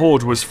where the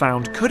hoard was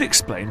found could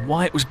explain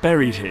why it was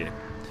buried here.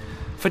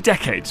 For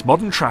decades,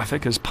 modern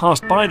traffic has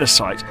passed by the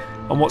site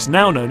on what's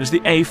now known as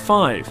the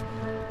A5,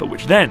 but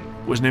which then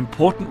was an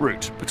important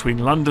route between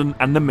London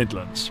and the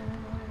Midlands.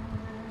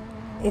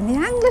 In the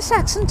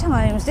Anglo-Saxon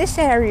times, this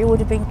area would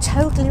have been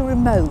totally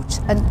remote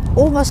and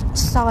almost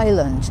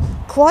silent,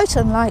 quite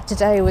unlike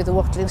today with the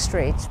Watling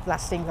Street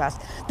blasting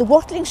past. The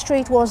Watling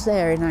Street was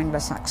there in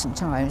Anglo-Saxon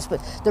times, but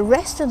the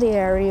rest of the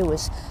area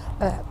was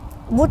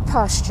wood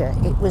pasture.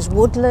 It was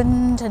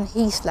woodland and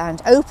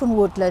heathland, open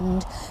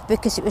woodland,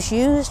 because it was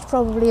used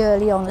probably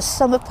early on as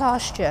summer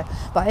pasture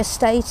by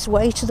estates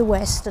way to the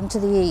west and to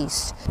the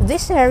east.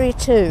 This area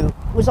too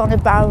was on a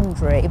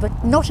boundary,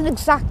 but not an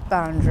exact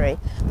boundary,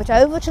 but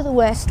over to the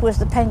west was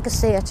the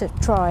Pencaseata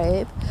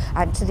tribe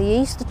and to the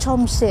east the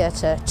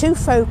Tomseata, two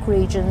folk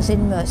regions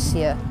in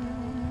Mercia.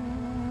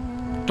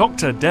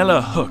 Dr.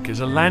 Della Hook is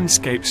a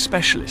landscape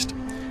specialist,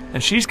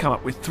 and she's come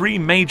up with three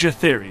major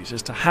theories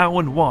as to how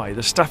and why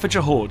the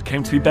Staffordshire Hoard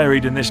came to be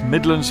buried in this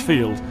Midlands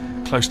field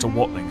close to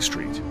Watling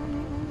Street.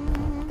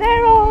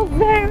 There are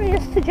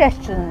various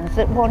suggestions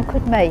that one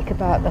could make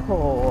about the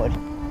Hoard.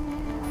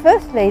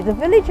 Firstly, the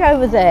village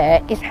over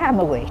there is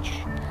Hammerwich,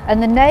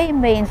 and the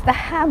name means the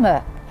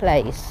hammer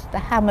place, the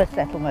hammer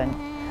settlement,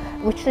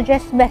 which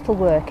suggests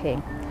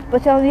metalworking.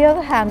 But on the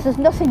other hand, there's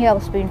nothing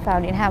else being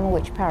found in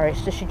Hammerwich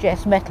parish to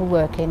suggest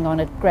metalworking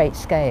on a great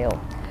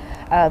scale.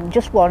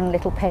 Just one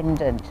little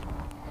pendant.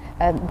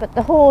 But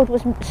the hoard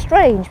was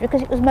strange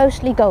because it was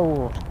mostly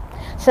gold.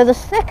 So the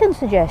second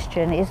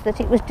suggestion is that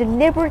it was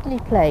deliberately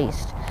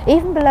placed,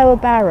 even below a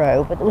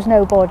barrow, but there was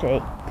no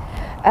body,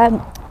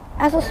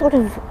 as a sort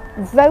of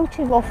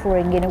votive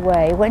offering in a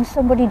way. When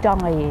somebody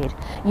died,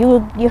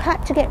 you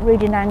had to get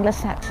rid in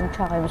Anglo-Saxon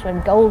times when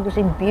gold was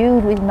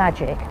imbued with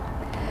magic,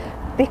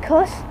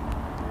 because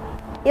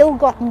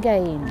ill-gotten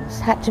gains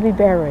had to be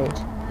buried,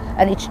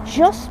 and it's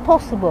just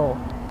possible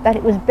that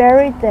it was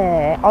buried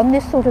there on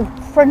this sort of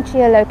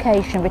frontier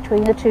location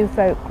between the two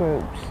folk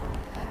groups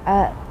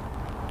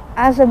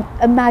as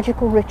a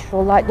magical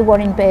ritual like the one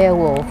in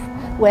Beowulf,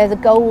 where the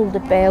gold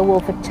that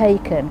Beowulf had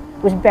taken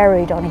was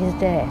buried on his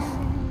death.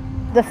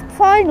 The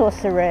final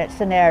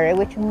scenario,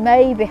 which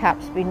may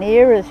perhaps be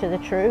nearer to the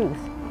truth,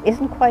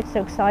 isn't quite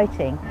so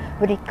exciting,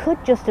 but it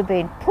could just have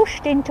been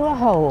pushed into a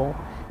hole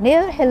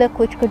near the hillock,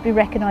 which could be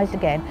recognised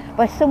again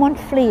by someone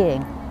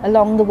fleeing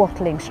along the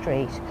Watling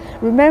Street.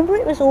 Remember,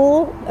 it was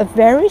all a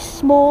very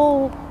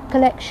small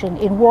collection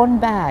in one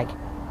bag.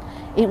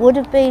 It would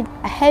have been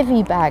a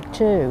heavy bag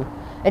too,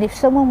 and if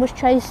someone was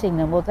chasing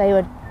them or they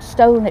had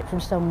stolen it from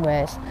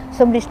somewhere,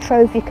 somebody's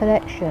trophy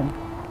collection,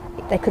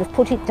 they could have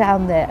put it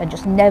down there and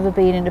just never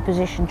been in a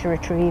position to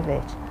retrieve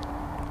it,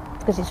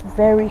 because it's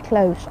very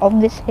close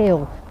on this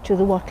hill to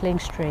the Watling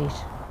Street.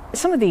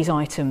 Some of these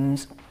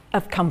items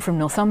have come from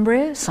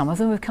Northumbria, some of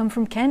them have come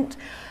from Kent,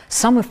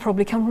 some have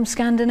probably come from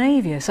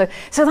Scandinavia. So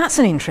that's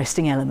an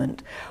interesting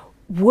element.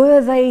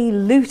 Were they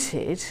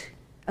looted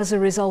as a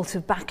result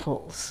of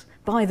battles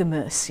by the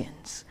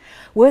Mercians?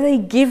 Were they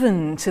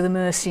given to the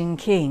Mercian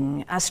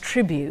king as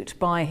tribute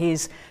by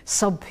his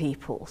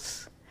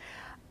sub-peoples?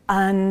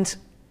 And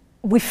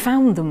we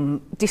found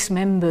them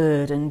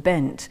dismembered and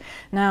bent.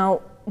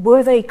 Now,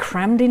 were they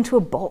crammed into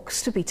a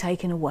box to be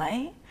taken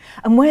away?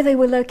 And where they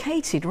were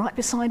located, right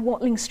beside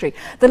Watling Street.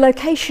 The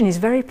location is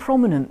very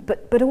prominent,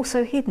 but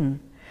also hidden.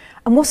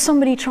 And was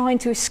somebody trying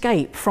to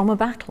escape from a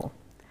battle?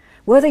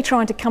 Were they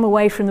trying to come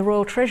away from the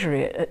royal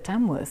treasury at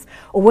Tamworth?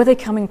 Or were they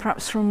coming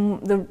perhaps from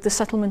the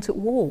settlement at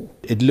Wall?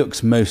 It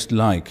looks most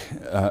like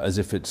as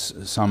if it's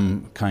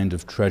some kind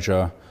of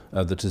treasure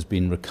that has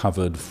been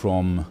recovered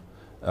from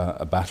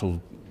a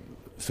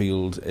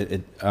battlefield.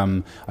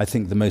 I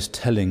think the most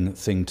telling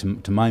thing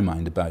to my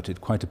mind about it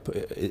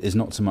is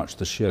not so much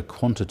the sheer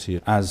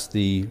quantity as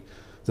the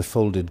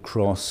folded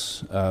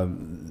cross,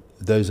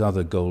 those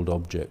other gold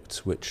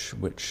objects which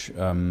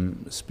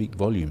speak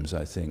volumes,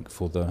 I think,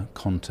 for the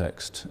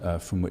context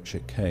from which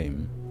it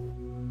came.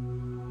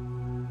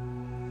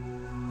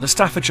 The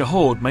Staffordshire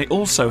Hoard may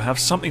also have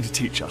something to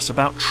teach us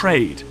about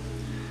trade.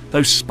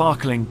 Those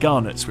sparkling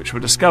garnets which were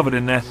discovered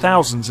in their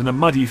thousands in a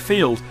muddy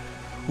field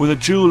were the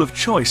jewel of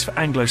choice for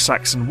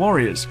Anglo-Saxon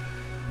warriors.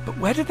 But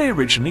where did they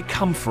originally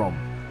come from?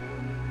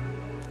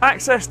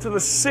 Access to the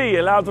sea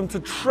allowed them to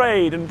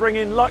trade and bring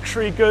in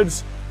luxury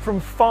goods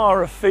from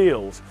far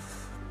afield.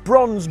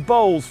 Bronze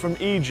bowls from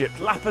Egypt,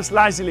 lapis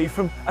lazuli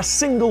from a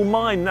single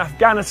mine in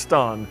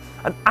Afghanistan,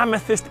 and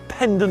amethyst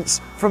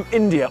pendants from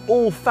India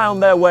all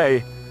found their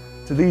way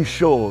to these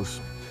shores.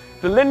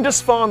 The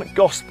Lindisfarne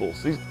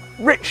Gospels, these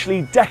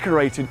richly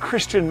decorated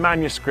Christian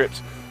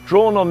manuscripts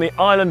drawn on the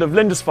island of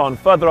Lindisfarne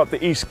further up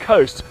the east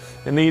coast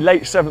in the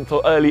late 7th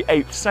or early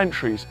 8th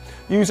centuries,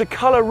 use a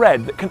colour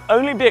red that can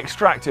only be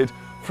extracted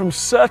from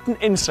certain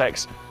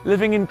insects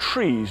living in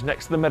trees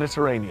next to the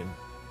Mediterranean.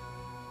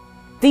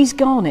 These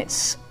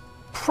garnets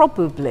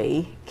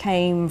probably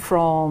came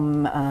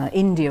from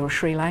India or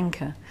Sri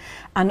Lanka,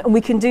 and we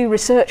can do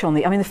research on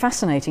them. I mean, they're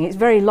fascinating. It's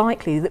very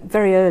likely that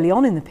very early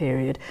on in the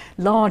period,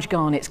 large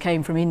garnets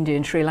came from India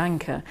and Sri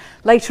Lanka.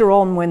 Later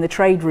on, when the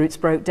trade routes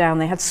broke down,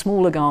 they had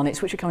smaller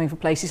garnets which are coming from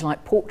places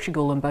like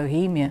Portugal and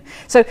Bohemia.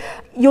 So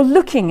you're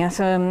looking at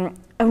a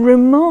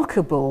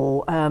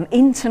remarkable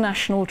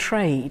international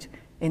trade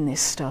in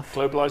this stuff.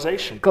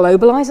 Globalisation.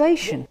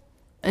 Globalisation.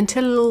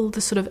 Until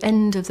the sort of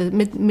end of the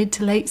mid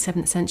to late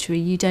 7th century,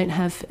 you don't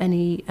have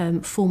any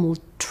formal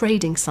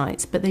trading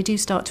sites, but they do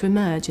start to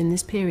emerge in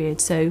this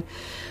period. So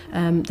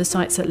the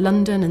sites at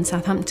London and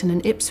Southampton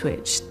and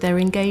Ipswich, they're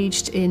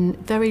engaged in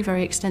very,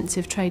 very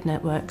extensive trade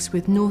networks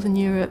with Northern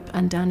Europe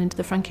and down into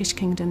the Frankish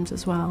kingdoms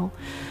as well.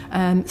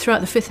 Throughout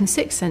the 5th and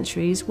 6th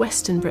centuries,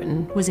 Western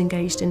Britain was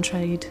engaged in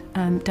trade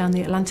down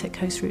the Atlantic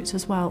coast routes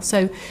as well.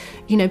 So,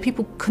 you know,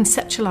 people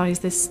conceptualise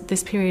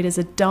this period as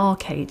a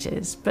dark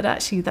ages, but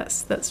actually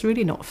that's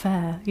really not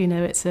fair. You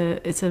know, it's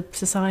a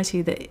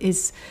society that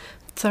is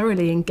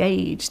thoroughly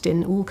engaged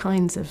in all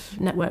kinds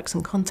of networks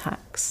and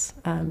contacts.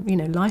 You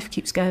know, life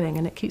keeps going,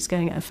 and it keeps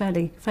going at a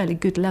fairly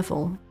good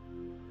level.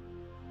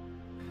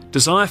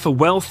 Desire for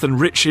wealth and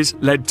riches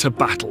led to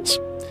battles,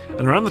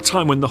 and around the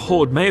time when the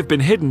hoard may have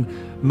been hidden,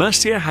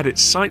 Mercia had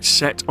its sights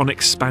set on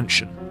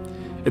expansion.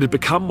 It had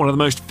become one of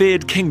the most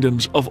feared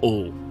kingdoms of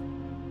all.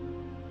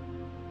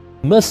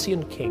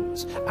 Mercian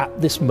kings at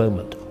this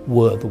moment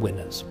were the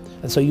winners.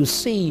 And so you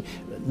see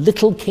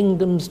little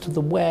kingdoms to the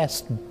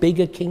west,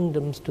 bigger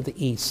kingdoms to the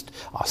east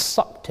are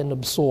sucked and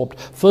absorbed.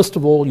 First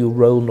of all, you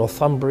roll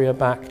Northumbria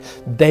back,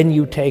 then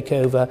you take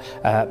over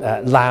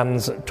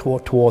lands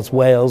towards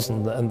Wales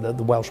and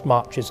the Welsh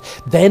marches.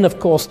 Then, of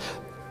course,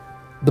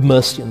 the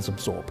Mercians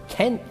absorb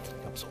Kent,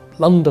 absorb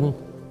London,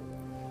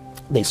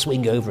 they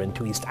swing over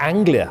into East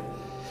Anglia.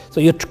 So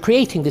you're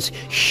creating this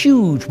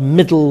huge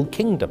middle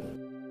kingdom.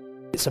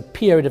 It's a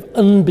period of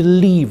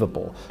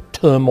unbelievable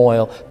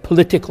turmoil,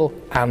 political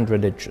and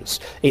religious.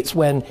 It's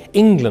when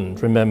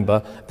England,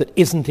 remember, that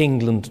isn't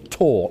England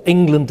at all.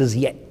 England is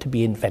yet to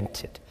be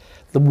invented.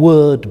 The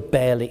word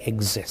barely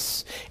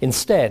exists.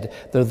 Instead,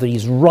 there are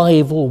these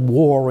rival,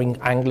 warring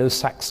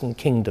Anglo-Saxon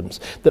kingdoms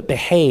that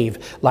behave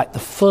like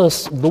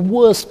the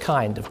worst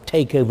kind of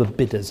takeover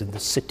bidders in the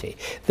city.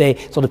 They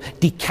sort of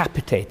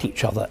decapitate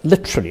each other,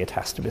 literally it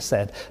has to be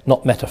said,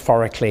 not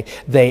metaphorically.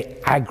 They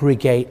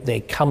aggregate,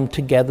 they come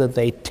together,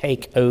 they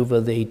take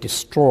over, they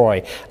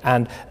destroy,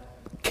 and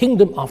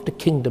kingdom after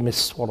kingdom is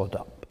swallowed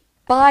up.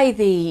 By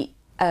the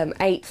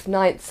 8th,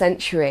 9th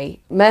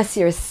century,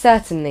 Mercia is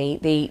certainly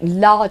the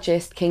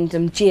largest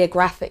kingdom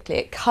geographically.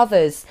 It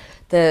covers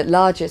the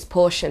largest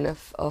portion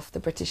of the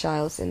British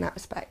Isles in that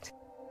respect.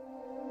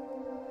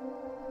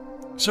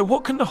 So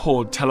what can the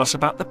hoard tell us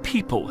about the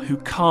people who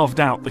carved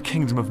out the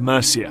kingdom of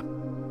Mercia?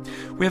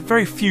 We have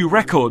very few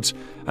records,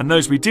 and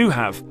those we do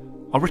have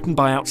are written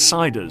by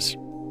outsiders.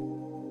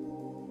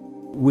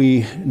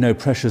 We know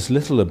precious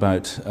little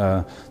about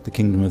the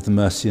kingdom of the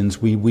Mercians.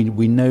 We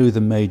know the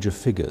major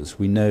figures.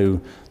 We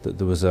know that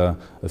there was a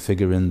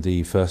figure in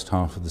the first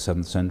half of the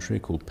 7th century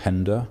called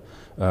Penda,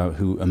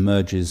 who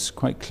emerges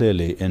quite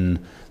clearly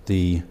in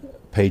the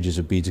pages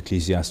of Bede's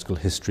ecclesiastical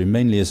history,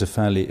 mainly as a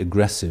fairly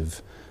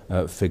aggressive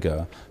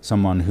figure,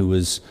 someone who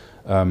was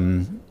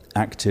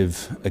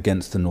active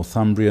against the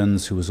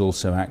Northumbrians, who was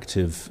also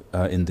active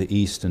in the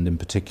east and in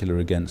particular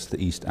against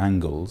the East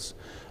Angles.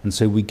 And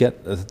so we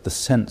get the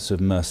sense of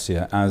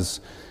Mercia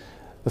as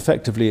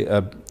effectively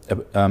a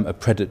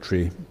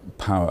predatory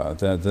power.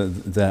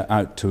 They're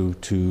out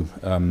to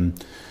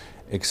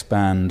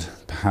expand,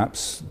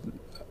 perhaps,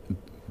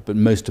 but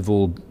most of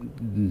all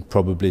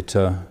probably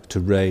to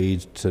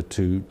raid,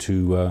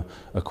 to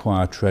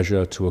acquire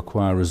treasure, to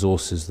acquire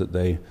resources that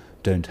they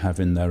don't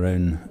have in their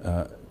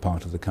own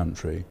part of the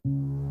country.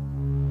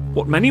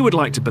 What many would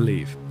like to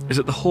believe is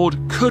that the hoard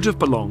could have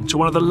belonged to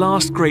one of the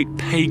last great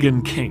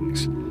pagan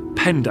kings,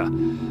 Penda,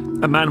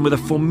 a man with a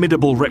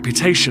formidable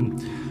reputation,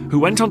 who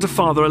went on to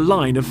father a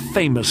line of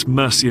famous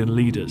Mercian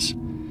leaders.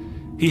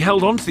 He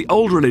held on to the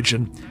old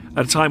religion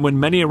at a time when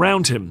many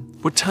around him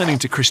were turning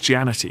to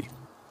Christianity.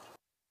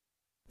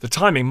 The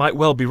timing might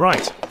well be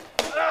right.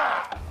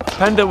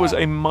 Penda was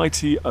a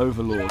mighty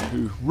overlord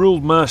who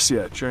ruled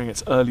Mercia during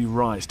its early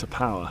rise to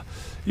power.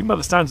 Even by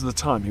the standards of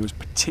the time, he was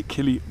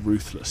particularly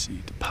ruthless.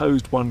 He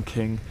deposed one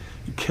king,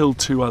 he killed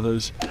 2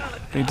 others,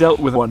 and he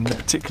dealt with one in a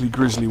particularly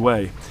grisly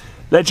way.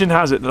 Legend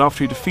has it that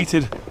after he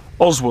defeated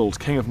Oswald,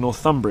 king of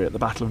Northumbria, at the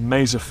Battle of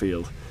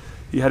Maserfield,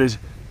 he had his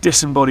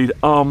disembodied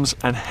arms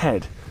and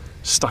head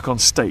stuck on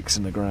stakes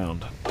in the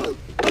ground.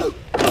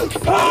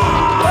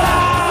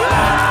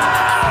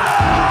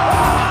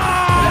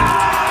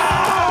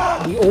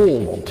 We all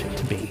want it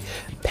to be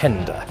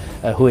Penda,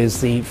 who is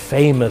the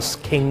famous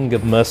king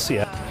of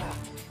Mercia.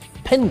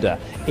 Penda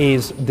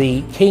is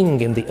the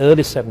king in the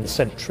early 7th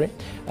century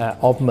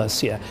of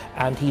Mercia,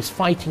 and he's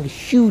fighting a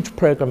huge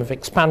program of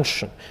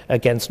expansion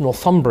against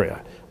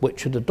Northumbria,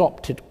 which had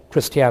adopted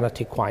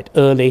Christianity quite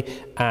early,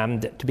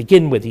 and to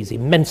begin with he's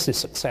immensely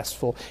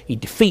successful. He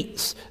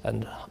defeats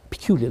and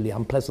peculiarly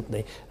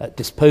unpleasantly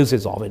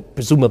disposes of it,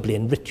 presumably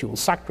in ritual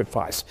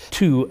sacrifice,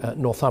 2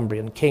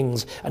 Northumbrian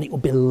kings, and it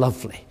would be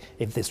lovely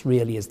if this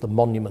really is the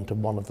monument of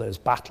one of those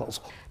battles.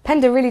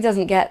 Penda really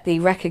doesn't get the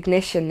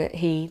recognition that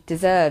he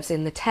deserves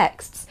in the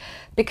texts,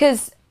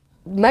 because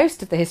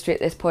most of the history at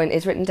this point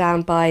is written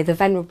down by the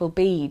Venerable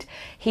Bede.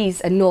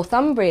 He's a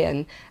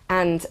Northumbrian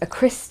and a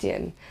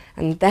Christian,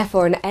 and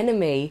therefore an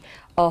enemy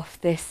of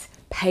this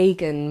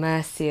pagan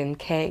Mercian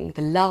king,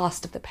 the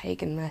last of the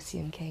pagan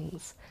Mercian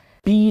kings.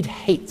 Bede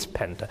hates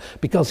Penda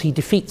because he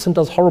defeats and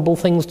does horrible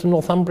things to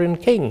Northumbrian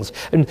kings.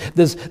 And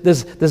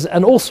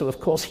and also, of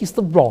course, he's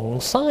the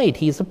wrong side.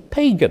 He's a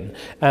pagan.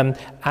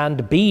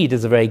 And Bede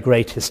is a very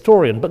great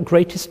historian, but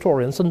great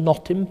historians are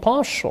not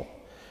impartial.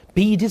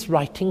 Bede is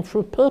writing for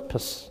a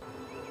purpose.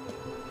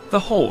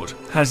 The Hoard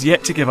has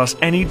yet to give us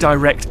any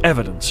direct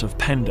evidence of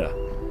Penda.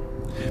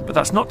 But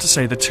that's not to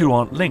say the two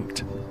aren't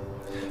linked.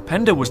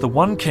 Penda was the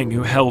one king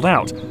who held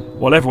out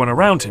while everyone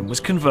around him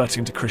was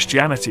converting to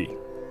Christianity.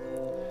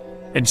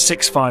 In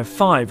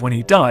 655, when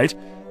he died,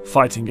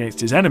 fighting against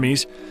his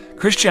enemies,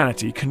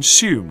 Christianity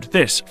consumed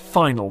this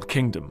final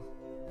kingdom.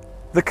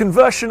 The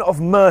conversion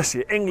of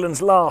Mercia,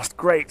 England's last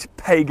great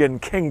pagan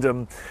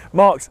kingdom,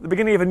 marked the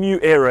beginning of a new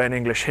era in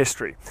English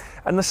history,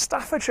 and the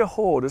Staffordshire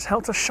Hoard has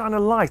helped us shine a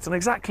light on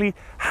exactly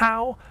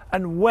how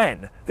and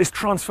when this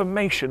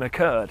transformation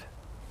occurred.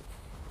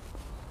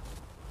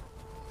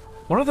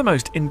 One of the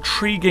most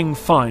intriguing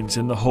finds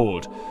in the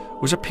Hoard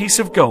was a piece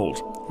of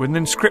gold with an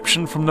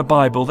inscription from the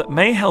Bible that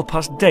may help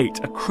us date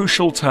a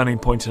crucial turning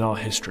point in our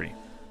history.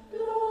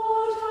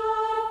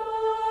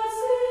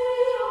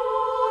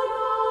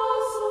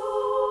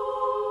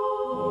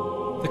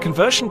 The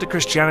conversion to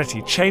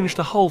Christianity changed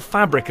the whole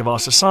fabric of our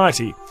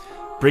society,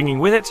 bringing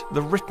with it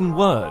the written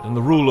word and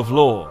the rule of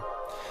law.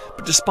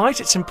 But despite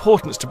its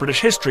importance to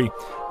British history,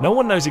 no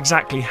one knows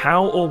exactly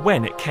how or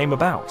when it came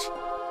about.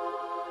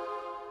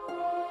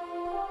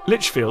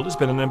 Lichfield has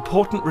been an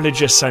important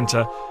religious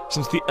centre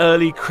since the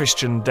early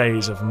Christian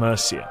days of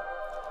Mercia,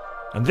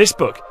 and this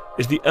book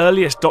is the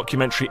earliest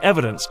documentary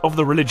evidence of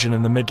the religion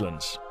in the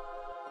Midlands.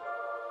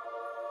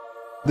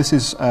 This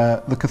is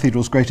the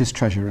cathedral's greatest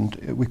treasure, and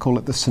we call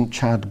it the St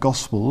Chad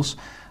Gospels.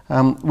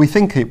 We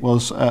think it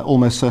was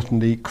almost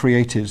certainly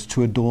created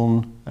to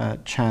adorn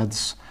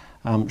Chad's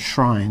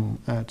shrine.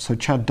 So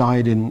Chad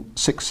died in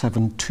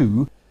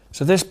 672.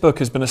 So this book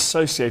has been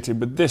associated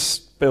with this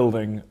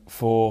building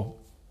for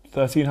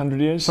 1300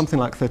 years? Something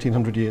like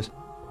 1300 years.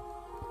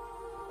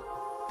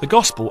 The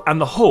Gospel and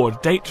the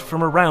Hoard date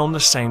from around the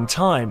same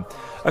time,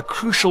 a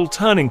crucial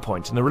turning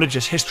point in the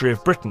religious history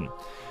of Britain,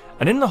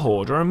 and in the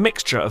Hoard are a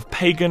mixture of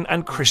pagan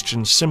and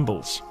Christian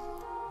symbols.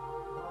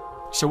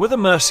 So were the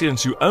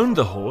Mercians who owned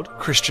the Hoard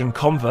Christian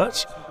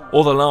converts,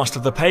 or the last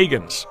of the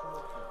pagans?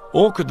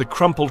 Or could the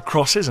crumpled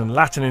crosses and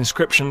Latin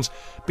inscriptions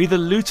be the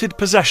looted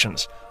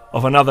possessions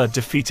of another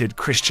defeated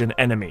Christian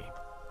enemy?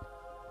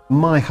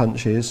 My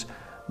hunch is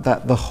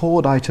that the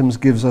Hoard items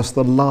gives us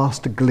the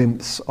last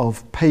glimpse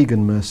of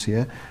pagan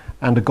Mercia,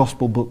 and a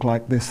gospel book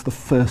like this the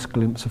first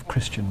glimpse of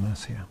Christian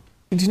Mercia.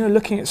 Do you know,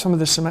 looking at some of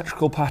the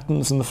symmetrical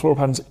patterns and the floral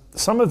patterns,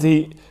 some of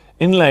the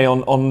inlay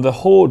on the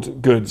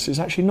Hoard goods is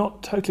actually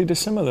not totally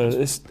dissimilar.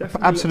 It's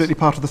absolutely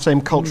part of the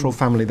same cultural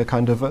family, the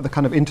kind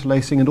of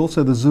interlacing, and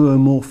also the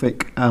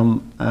zoomorphic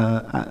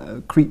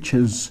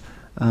creatures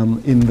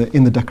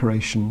in the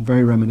decoration,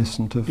 very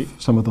reminiscent of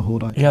some of the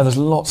Hoard items. Yeah, there's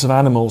lots of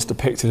animals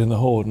depicted in the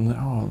Hoard, and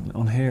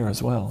on here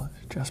as well.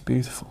 It's just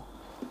beautiful.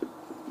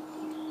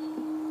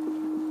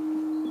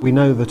 We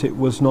know that it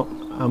was not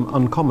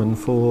uncommon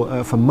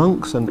for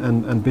monks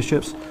and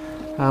bishops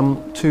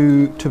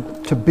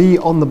to be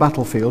on the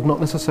battlefield, not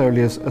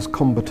necessarily as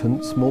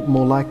combatants,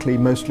 more likely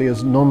mostly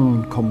as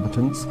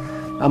non-combatants,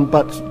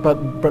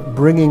 but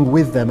bringing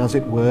with them, as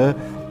it were,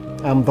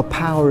 the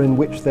power in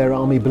which their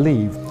army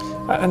believed.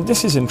 And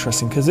this is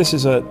interesting because this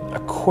is a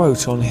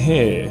quote on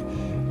here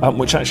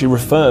which actually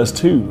refers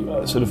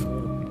to sort of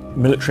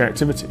military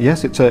activity.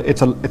 Yes, it's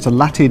a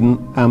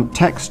Latin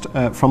text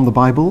from the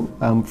Bible,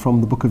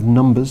 from the book of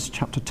Numbers,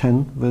 chapter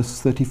 10,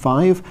 verse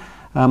 35.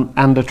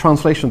 And a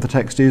translation of the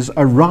text is,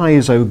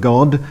 "Arise, O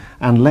God,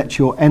 and let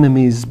your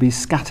enemies be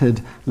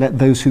scattered. Let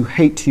those who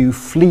hate you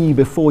flee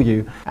before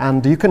you."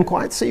 And you can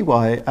quite see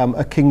why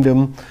a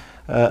kingdom,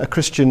 a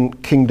Christian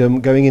kingdom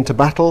going into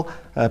battle,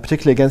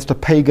 particularly against a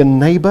pagan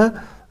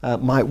neighbour,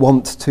 might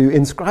want to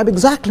inscribe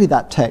exactly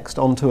that text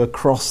onto a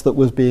cross that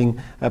was being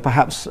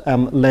perhaps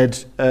led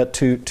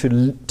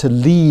to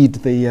lead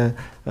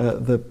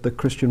the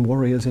Christian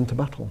warriors into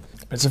battle.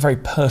 It's a very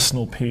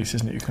personal piece,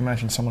 isn't it? You can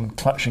imagine someone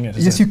clutching it.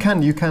 Yes, you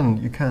can. You as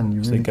really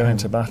they go can.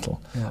 into battle.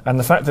 Yeah. And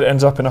the fact that it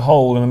ends up in a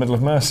hole in the middle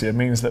of Mercia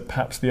means that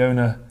perhaps the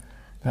owner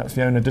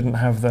didn't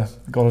have the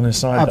God on his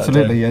side.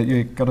 Absolutely, that day. yeah.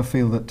 You've got to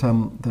feel that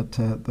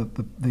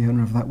the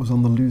owner of that was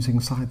on the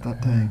losing side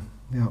that day.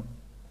 Yeah.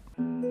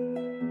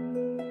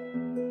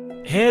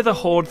 Here the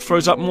Hoard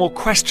throws up more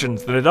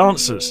questions than it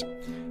answers.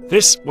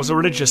 This was a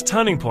religious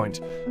turning point,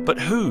 but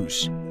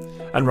whose?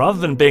 And rather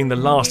than being the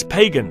last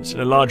pagans in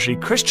a largely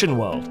Christian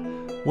world,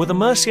 were the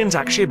Mercians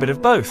actually a bit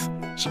of both,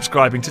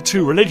 subscribing to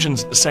two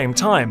religions at the same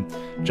time,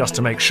 just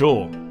to make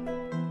sure?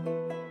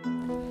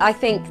 I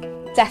think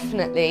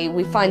definitely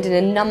we find in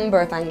a number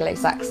of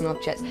Anglo-Saxon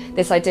objects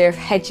this idea of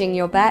hedging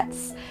your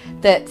bets,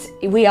 that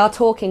we are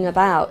talking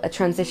about a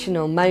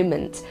transitional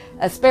moment,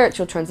 a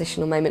spiritual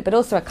transitional moment, but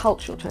also a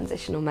cultural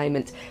transitional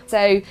moment.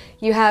 So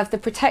you have the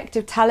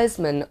protective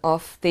talisman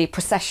of the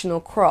processional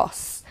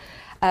cross,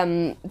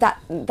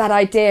 that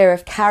idea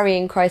of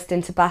carrying Christ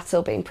into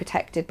battle, being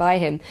protected by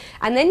him.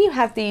 And then you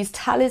have these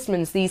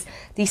talismans, these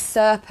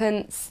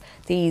serpents,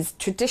 these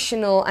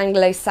traditional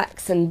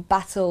Anglo-Saxon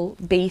battle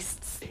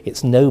beasts.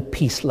 It's no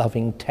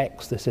peace-loving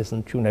text. This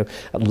isn't,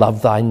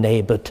 love thy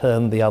neighbour,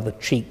 turn the other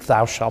cheek,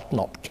 thou shalt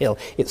not kill.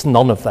 It's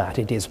none of that.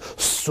 It is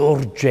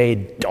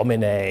Surge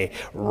Domine,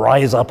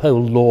 rise up, O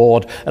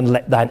Lord, and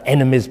let thine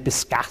enemies be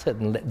scattered,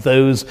 and let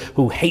those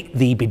who hate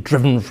thee be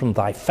driven from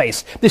thy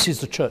face. This is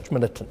the church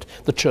militant,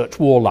 the church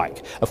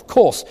warlike. Of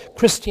course,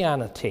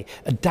 Christianity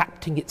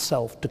adapting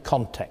itself to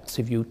context.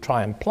 If you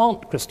try and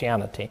plant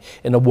Christianity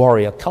in a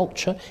warrior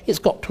culture, it's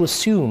got to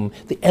assume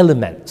the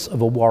elements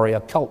of a warrior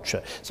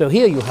culture. So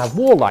here you have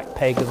warlike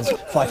pagans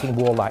fighting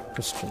warlike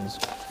Christians.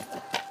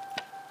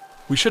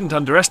 We shouldn't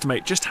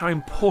underestimate just how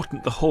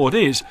important the hoard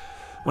is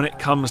when it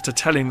comes to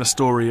telling the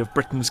story of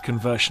Britain's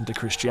conversion to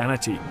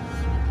Christianity.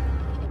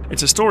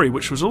 It's a story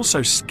which was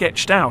also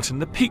sketched out in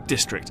the Peak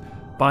District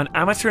by an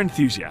amateur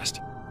enthusiast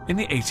in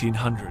the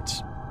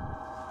 1800s.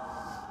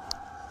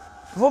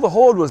 Before the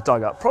hoard was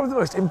dug up, probably the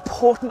most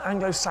important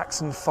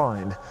Anglo-Saxon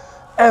find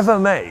ever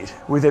made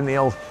within the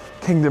old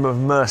Kingdom of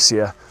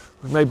Mercia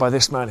was made by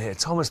this man here,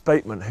 Thomas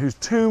Bateman, whose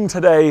tomb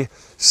today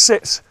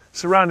sits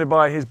surrounded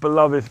by his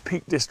beloved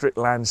Peak District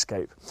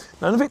landscape.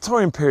 Now, in the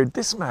Victorian period,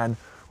 this man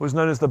was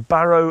known as the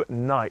Barrow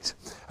Knight,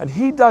 and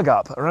he dug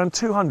up around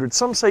 200,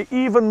 some say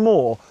even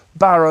more,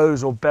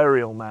 barrows or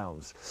burial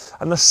mounds.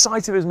 And the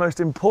site of his most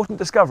important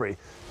discovery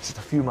is just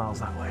a few miles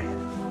that way.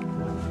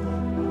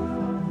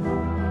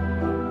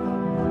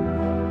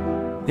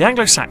 The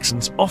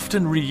Anglo-Saxons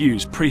often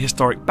reused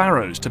prehistoric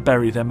barrows to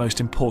bury their most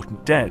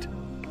important dead,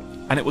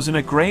 and it was in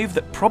a grave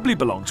that probably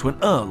belonged to an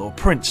earl or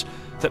prince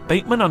that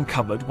Bateman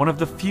uncovered one of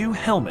the few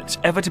helmets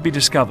ever to be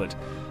discovered,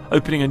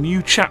 opening a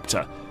new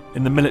chapter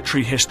in the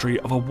military history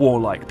of a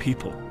warlike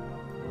people.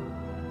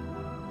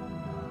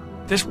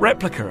 This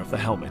replica of the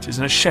helmet is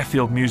in a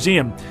Sheffield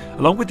museum,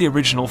 along with the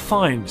original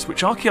finds,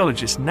 which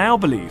archaeologists now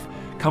believe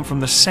come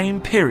from the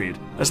same period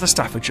as the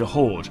Staffordshire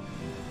Hoard,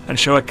 and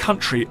show a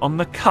country on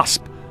the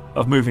cusp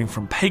of moving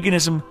from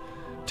paganism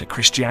to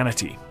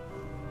Christianity.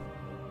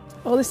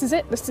 Well, this is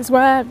it. This is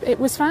where it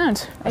was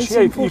found.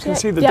 Actually, yeah, you can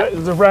see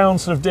the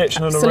round sort of ditch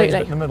and an arranged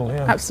bit in the middle.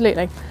 Yeah.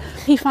 Absolutely.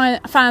 He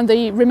found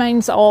the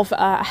remains of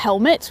a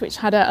helmet which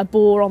had a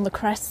boar on the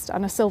crest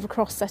and a silver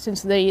cross set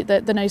into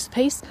the nose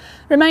piece.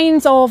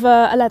 Remains of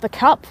a leather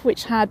cup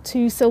which had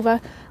 2 silver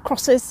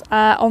crosses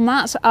on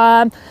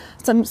that.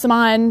 Some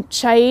iron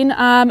chain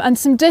and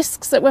some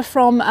discs that were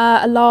from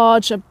a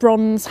large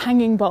bronze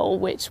hanging bowl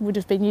which would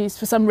have been used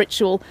for some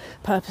ritual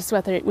purpose,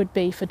 whether it would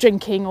be for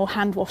drinking or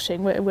hand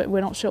washing,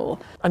 we're not sure.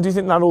 And do you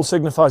think that all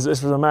signifies that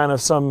this was a man of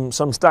some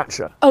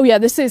stature? Oh yeah,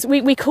 this is,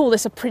 we call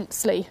this a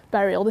princely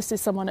burial. This is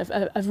someone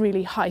of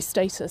really high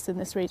status in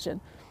this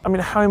region. I mean,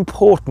 how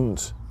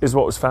important is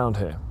what was found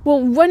here?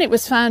 Well, when it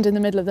was found in the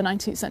middle of the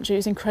 19th century, it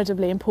was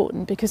incredibly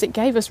important because it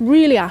gave us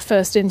really our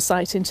first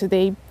insight into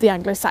the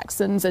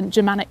Anglo-Saxons and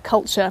Germanic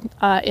culture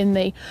in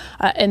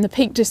the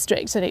Peak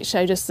District, and it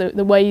showed us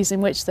the ways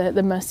in which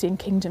the Mercian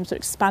kingdoms were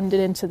expanded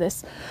into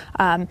this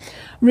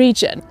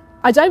region.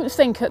 I don't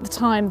think at the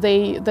time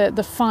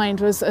the find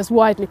was as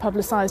widely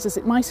publicised as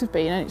it might have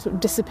been, and it sort of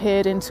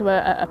disappeared into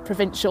a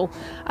provincial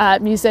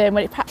museum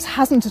where it perhaps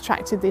hasn't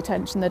attracted the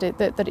attention that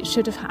it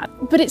should have had.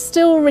 But it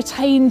still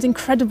retains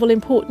incredible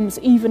importance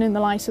even in the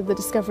light of the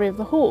discovery of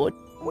the hoard.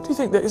 What do you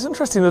think? It's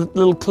interesting, the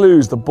little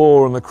clues, the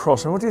boar and the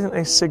cross. And what do you think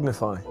they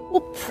signify?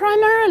 Well,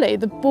 primarily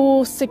the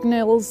boar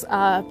signals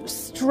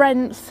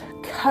strength,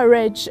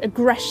 courage,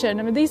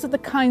 aggression. I mean, these are the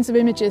kinds of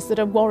images that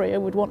a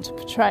warrior would want to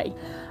portray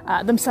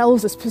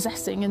themselves as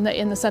possessing in the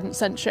 7th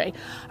century.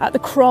 The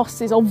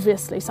cross is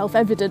obviously,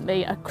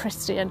 self-evidently, a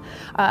Christian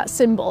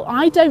symbol.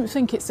 I don't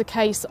think it's a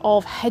case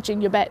of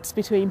hedging your bets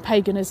between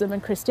paganism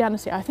and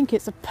Christianity. I think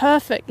it's a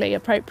perfectly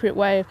appropriate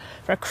way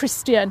for a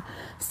Christian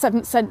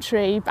 7th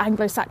century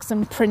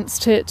Anglo-Saxon prince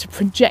to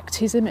project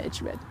his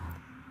image with.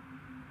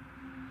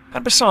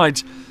 And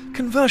besides,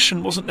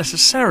 conversion wasn't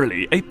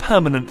necessarily a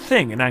permanent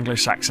thing in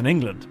Anglo-Saxon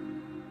England.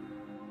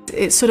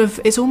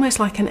 It's almost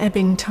like an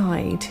ebbing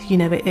tide, you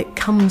know, it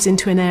comes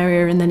into an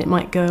area and then it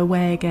might go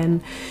away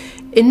again.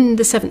 In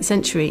the 7th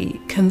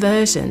century,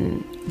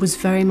 conversion was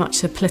very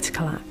much a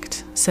political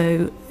act.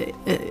 So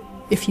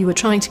if you were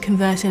trying to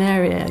convert an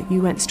area,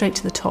 you went straight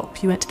to the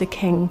top, you went to the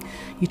king,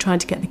 you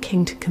tried to get the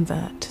king to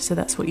convert. So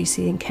that's what you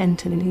see in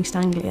Kent and in East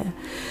Anglia.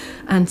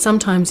 And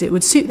sometimes it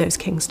would suit those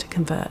kings to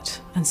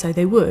convert, and so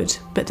they would,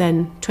 but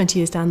then 20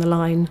 years down the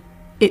line,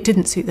 it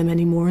didn't suit them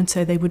anymore, and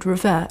so they would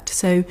revert.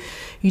 So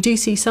you do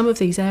see some of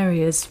these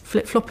areas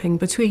flip-flopping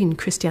between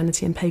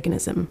Christianity and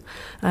paganism.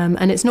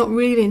 And it's not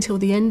really until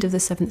the end of the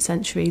 7th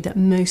century that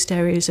most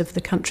areas of the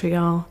country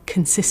are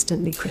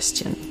consistently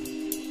Christian.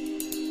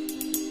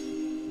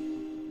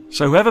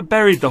 So whoever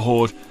buried the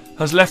hoard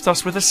has left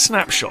us with a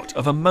snapshot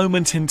of a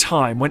moment in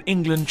time when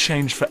England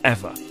changed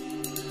forever.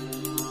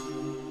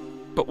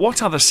 But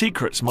what other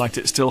secrets might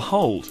it still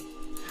hold?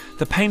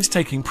 The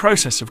painstaking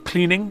process of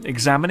cleaning,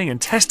 examining and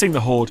testing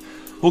the hoard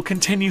will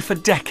continue for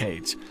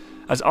decades,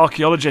 as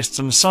archaeologists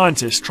and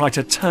scientists try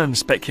to turn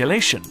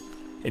speculation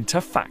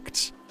into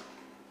facts.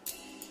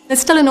 There's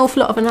still an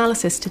awful lot of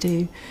analysis to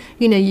do.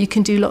 You know, you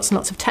can do lots and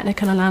lots of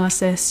technical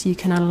analysis, you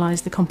can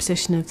analyse the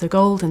composition of the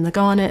gold and the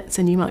garnets,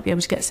 and you might be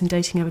able to get some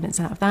dating evidence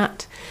out of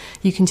that.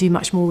 You can do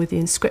much more with the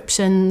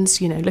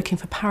inscriptions, you know, looking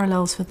for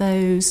parallels for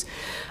those,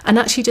 and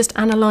actually just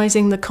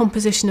analysing the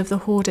composition of the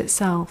hoard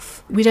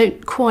itself. We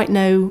don't quite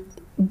know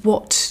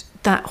what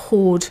that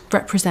hoard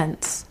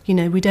represents. You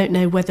know, we don't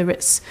know whether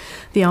it's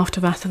the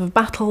aftermath of a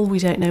battle, we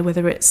don't know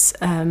whether it's,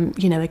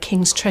 you know, a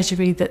king's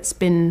treasury that's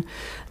been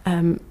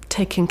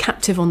taken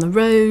captive on the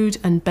road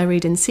and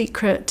buried in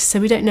secret, so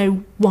we don't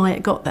know why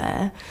it got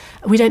there.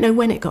 We don't know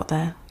when it got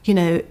there. You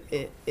know,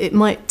 it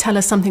might tell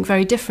us something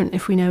very different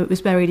if we know it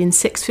was buried in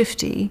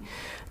 650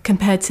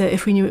 compared to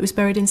if we knew it was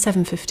buried in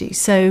 750.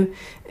 So,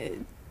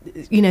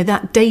 you know,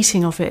 that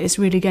dating of it is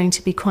really going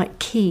to be quite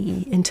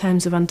key in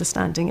terms of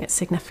understanding its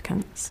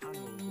significance.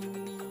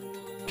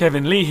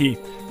 Kevin Leahy,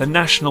 the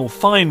National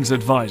Finds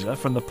Advisor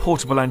from the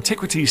Portable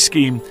Antiquities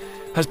Scheme,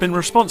 has been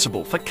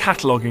responsible for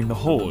cataloguing the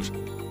hoard.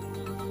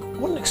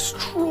 What an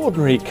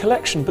extraordinary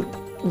collection, but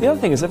the other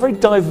thing is they're very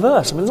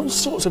diverse. I mean, there's all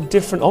sorts of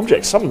different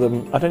objects. Some of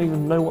them, I don't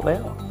even know what they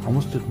are. I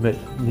must admit,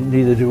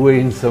 neither do we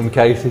in some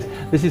cases.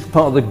 This is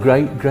part of the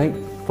great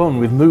fun.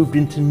 We've moved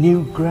into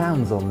new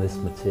grounds on this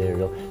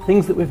material,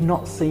 things that we've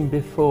not seen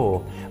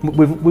before.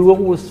 We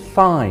always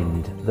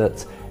find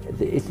that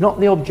it's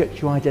not the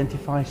objects you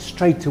identify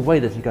straight away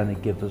that are going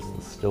to give us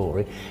the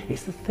story,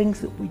 it's the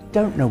things that we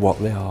don't know what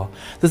they are.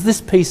 There's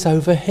this piece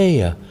over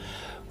here,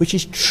 which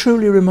is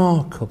truly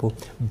remarkable,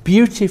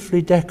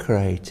 beautifully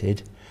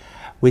decorated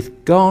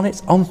with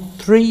garnets on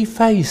 3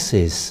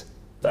 faces.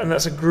 And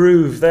that's a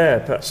groove there,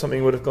 perhaps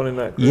something would have gone in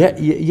that groove.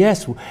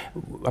 Yes,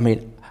 I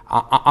mean,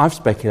 I've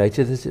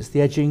speculated that it's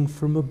the edging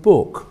from a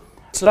book.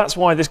 So that's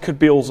why this could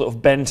be all sort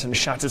of bent and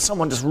shattered.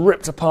 Someone just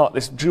ripped apart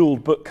this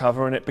jewelled book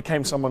cover and it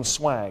became someone's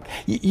swag.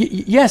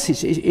 Yes,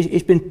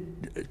 it's been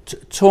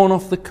torn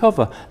off the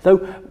cover, though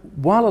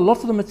while a lot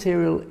of the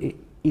material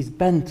is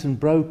bent and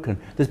broken,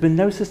 there's been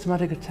no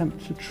systematic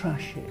attempt to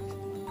trash it.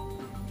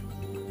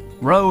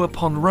 Row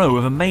upon row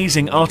of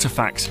amazing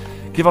artefacts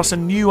give us a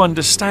new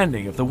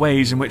understanding of the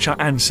ways in which our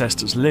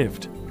ancestors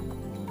lived.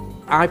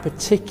 I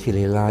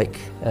particularly like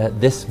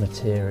this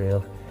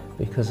material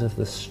because of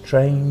the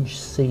strange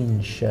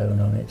scenes shown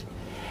on it.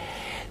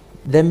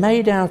 They're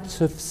made out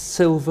of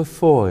silver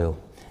foil.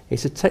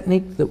 It's a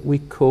technique that we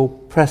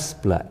call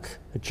pressbleck,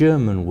 a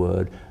German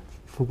word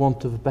for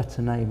want of a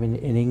better name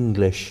in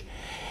English.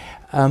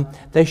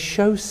 They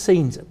show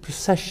scenes,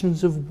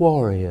 processions of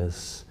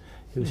warriors.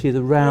 You see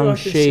the round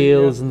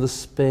shields and the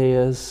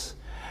spears.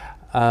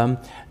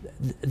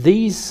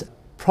 These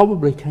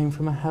probably came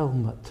from a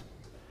helmet.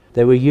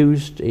 They were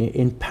used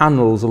in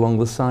panels along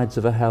the sides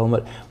of a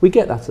helmet. We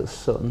get that at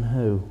Sutton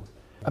Hoo.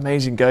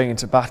 Amazing going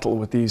into battle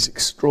with these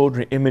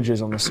extraordinary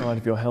images on the side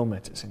of your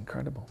helmet. It's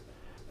incredible.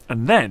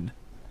 And then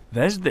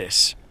there's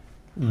this.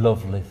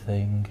 Lovely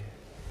thing.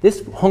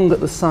 This hung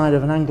at the side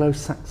of an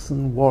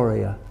Anglo-Saxon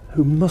warrior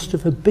who must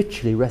have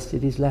habitually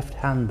rested his left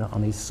hand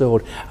on his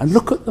sword. And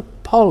look at the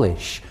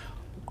polish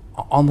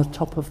on the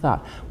top of that,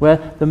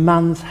 where the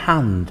man's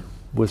hand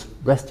was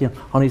resting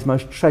on his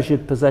most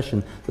treasured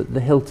possession, the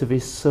hilt of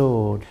his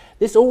sword.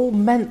 This all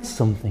meant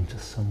something to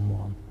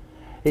someone.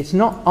 It's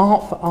not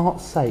art for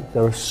art's sake.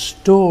 There are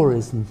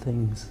stories and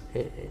things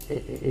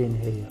in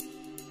here.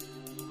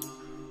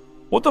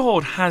 What the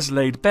hoard has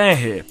laid bare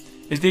here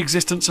is the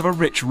existence of a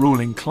rich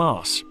ruling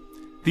class.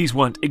 These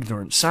weren't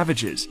ignorant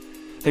savages.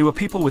 They were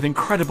people with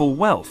incredible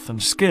wealth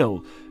and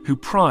skill who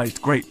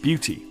prized great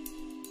beauty.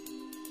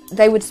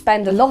 They would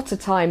spend a lot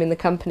of time in the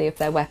company of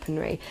their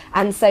weaponry,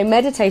 and so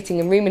meditating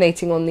and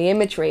ruminating on the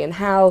imagery and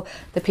how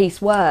the piece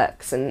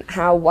works and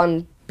how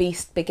one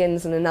beast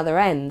begins and another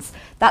ends,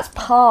 that's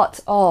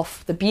part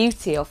of the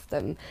beauty of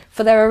them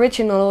for their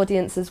original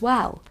audience as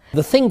well.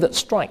 The thing that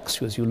strikes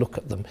you as you look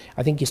at them,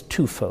 I think, is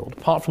twofold,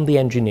 apart from the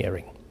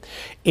engineering.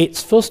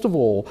 It's, first of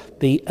all,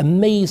 the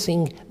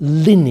amazing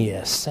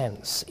linear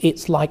sense.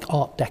 It's like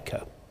Art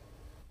Deco.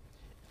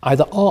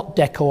 Either Art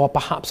Deco or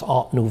perhaps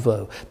Art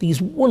Nouveau.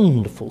 These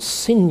wonderful,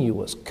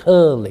 sinuous,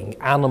 curling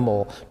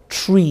animal,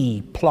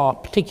 tree,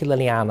 plant,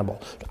 particularly animal,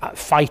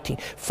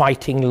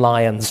 fighting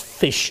lions,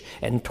 fish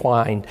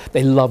entwined.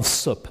 They love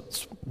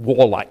serpents,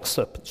 warlike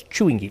serpents,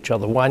 chewing each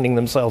other, winding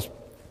themselves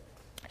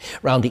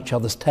round each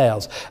other's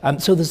tails.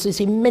 So there's this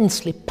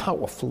immensely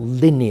powerful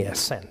linear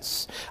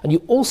sense. And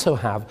you also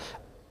have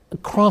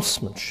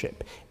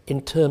craftsmanship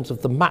in terms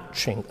of the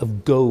matching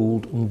of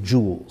gold and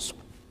jewels,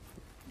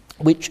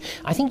 which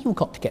I think you've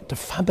got to get to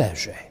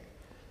Fabergé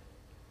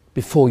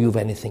before you've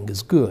anything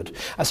as good.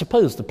 I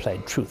suppose the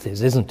plain truth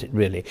is, isn't it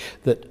really,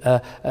 that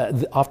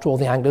after all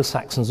the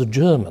Anglo-Saxons are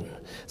German.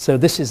 So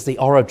this is the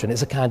origin.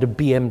 It's a kind of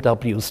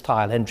BMW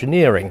style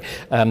engineering,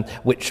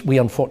 which we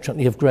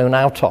unfortunately have grown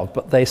out of,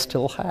 but they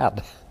still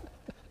had.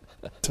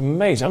 It's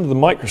amazing. Under the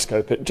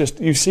microscope,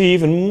 you see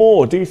even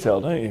more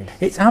detail, don't you?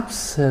 It's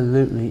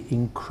absolutely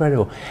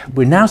incredible.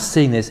 We're now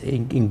seeing this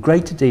in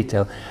greater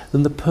detail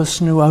than the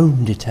person who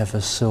owned it ever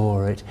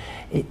saw it.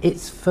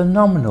 It's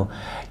phenomenal.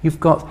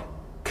 You've got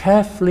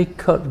carefully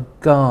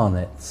cut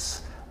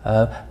garnets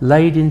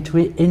laid into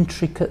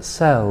intricate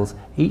cells,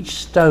 each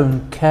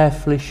stone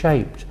carefully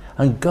shaped.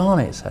 And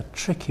garnet's a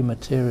tricky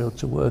material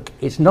to work.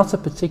 It's not a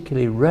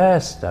particularly rare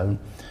stone,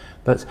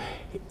 but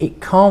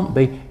it can't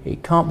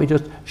be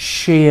just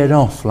sheared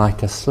off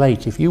like a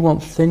slate. If you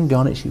want thin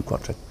garnets, you've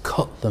got to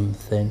cut them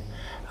thin,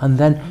 and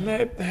then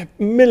they're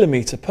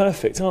millimetre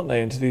perfect, aren't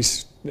they? Into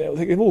these,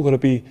 they've all got to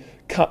be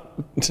cut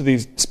into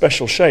these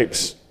special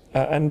shapes,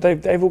 and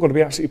they've all got to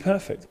be absolutely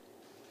perfect.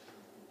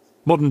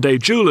 Modern-day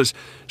jewellers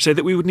say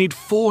that we would need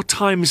 4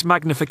 times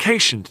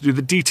magnification to do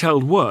the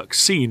detailed work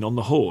seen on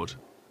the hoard.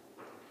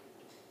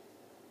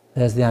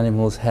 There's the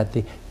animal's head,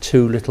 the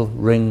 2 little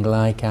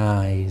ring-like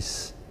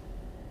eyes.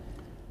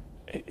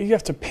 You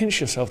have to pinch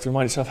yourself to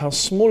remind yourself how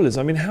small it is.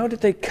 I mean, how did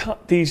they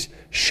cut these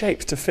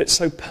shapes to fit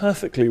so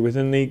perfectly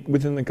within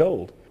the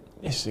gold?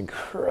 This is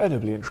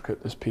incredibly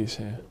intricate, this piece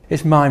here.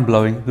 It's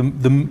mind-blowing.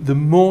 The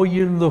more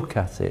you look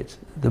at it,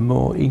 the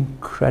more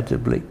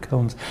incredible it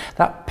comes.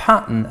 That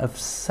pattern of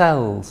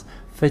cells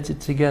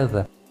fitted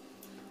together.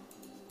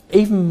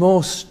 Even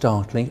more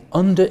startling,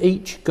 under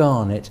each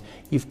garnet,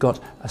 you've got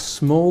a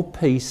small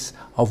piece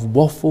of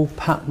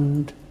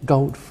waffle-patterned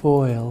gold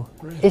foil.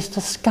 Really? It's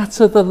to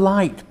scatter the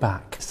light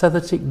back so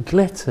that it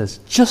glitters,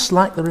 just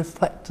like the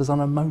reflectors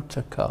on a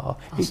motor car.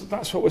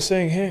 That's what we're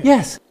seeing here?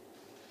 Yes.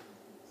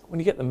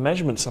 When you get the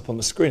measurements up on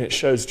the screen, it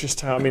shows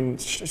just how,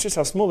 just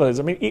how small that is.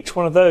 I mean, each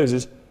one of those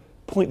is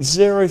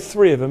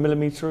 0.03 of a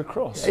millimetre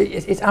across.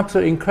 It's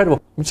absolutely incredible.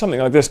 I mean, something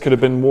like this could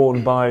have been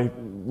worn by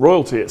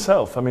royalty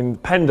itself. I mean,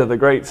 Penda, the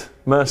great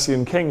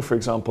Mercian king, for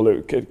example,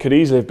 it could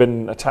easily have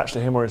been attached to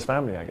him or his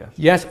family, I guess.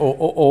 Yes,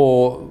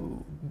 or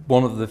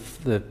one of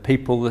the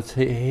people that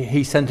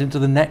he sent into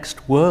the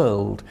next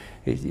world.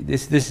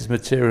 This is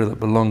material that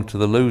belonged to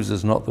the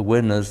losers, not the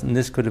winners, and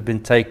this could have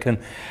been taken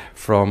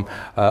from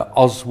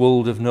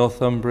Oswald of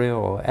Northumbria,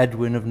 or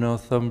Edwin of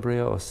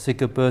Northumbria, or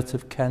Sigebert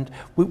of Kent.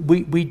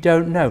 We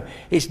don't know.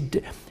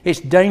 It's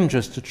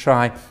dangerous to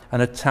try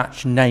and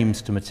attach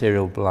names to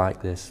material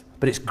like this,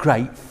 but it's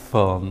great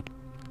fun.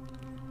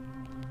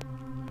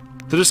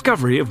 The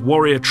discovery of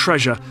warrior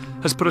treasure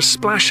has put a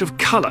splash of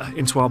colour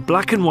into our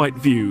black and white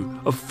view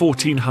of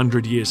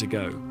 1400 years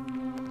ago.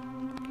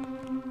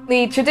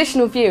 The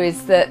traditional view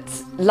is that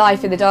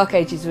life in the Dark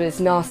Ages was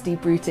nasty,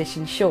 brutish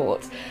and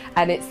short,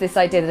 and it's this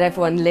idea that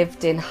everyone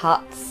lived in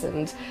huts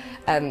and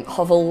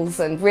hovels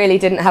and really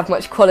didn't have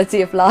much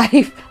quality of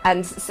life,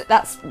 and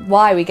that's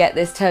why we get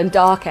this term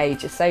Dark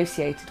Age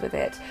associated with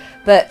it.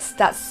 But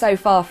that's so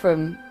far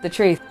from the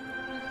truth.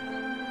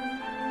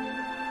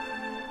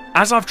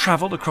 As I've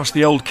travelled across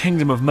the old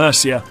kingdom of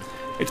Mercia,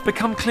 it's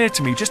become clear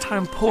to me just how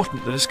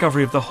important the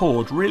discovery of the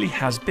hoard really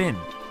has been.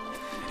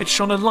 It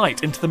shone a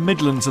light into the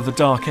Midlands of the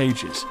Dark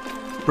Ages,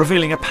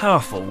 revealing a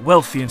powerful,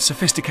 wealthy and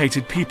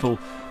sophisticated people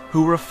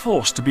who were a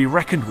force to be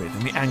reckoned with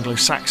in the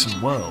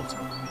Anglo-Saxon world.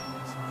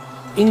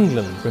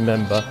 England,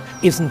 remember,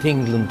 isn't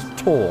England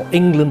at all.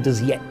 England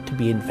is yet to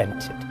be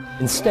invented.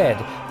 Instead,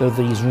 there are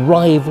these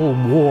rival,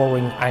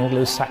 warring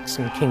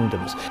Anglo-Saxon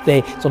kingdoms.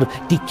 They sort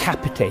of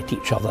decapitate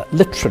each other,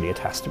 literally it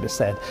has to be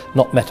said,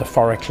 not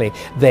metaphorically.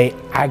 They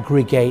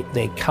aggregate,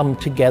 they come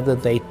together,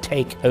 they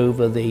take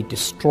over, they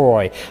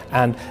destroy,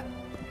 and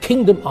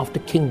kingdom after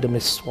kingdom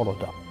is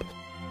swallowed up.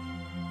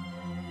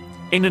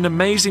 In an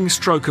amazing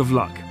stroke of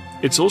luck,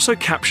 it's also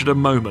captured a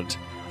moment,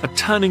 a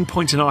turning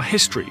point in our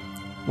history,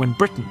 when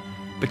Britain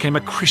became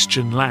a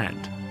Christian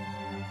land.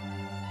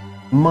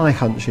 My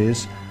hunch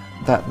is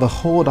that the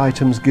hoard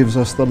items gives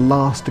us the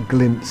last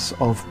glimpse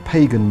of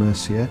pagan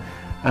Mercia,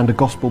 and a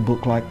gospel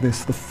book like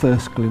this the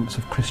first glimpse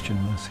of Christian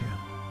Mercia.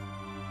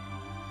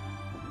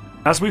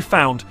 As we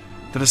found,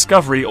 the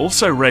discovery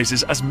also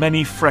raises as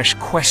many fresh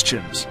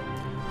questions.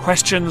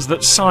 Questions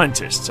that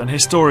scientists and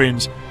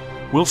historians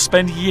will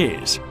spend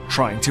years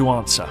trying to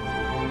answer.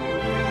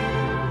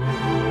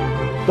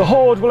 The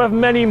hoard will have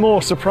many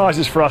more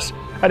surprises for us,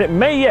 and it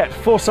may yet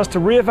force us to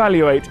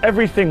reevaluate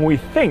everything we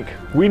think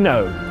we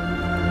know.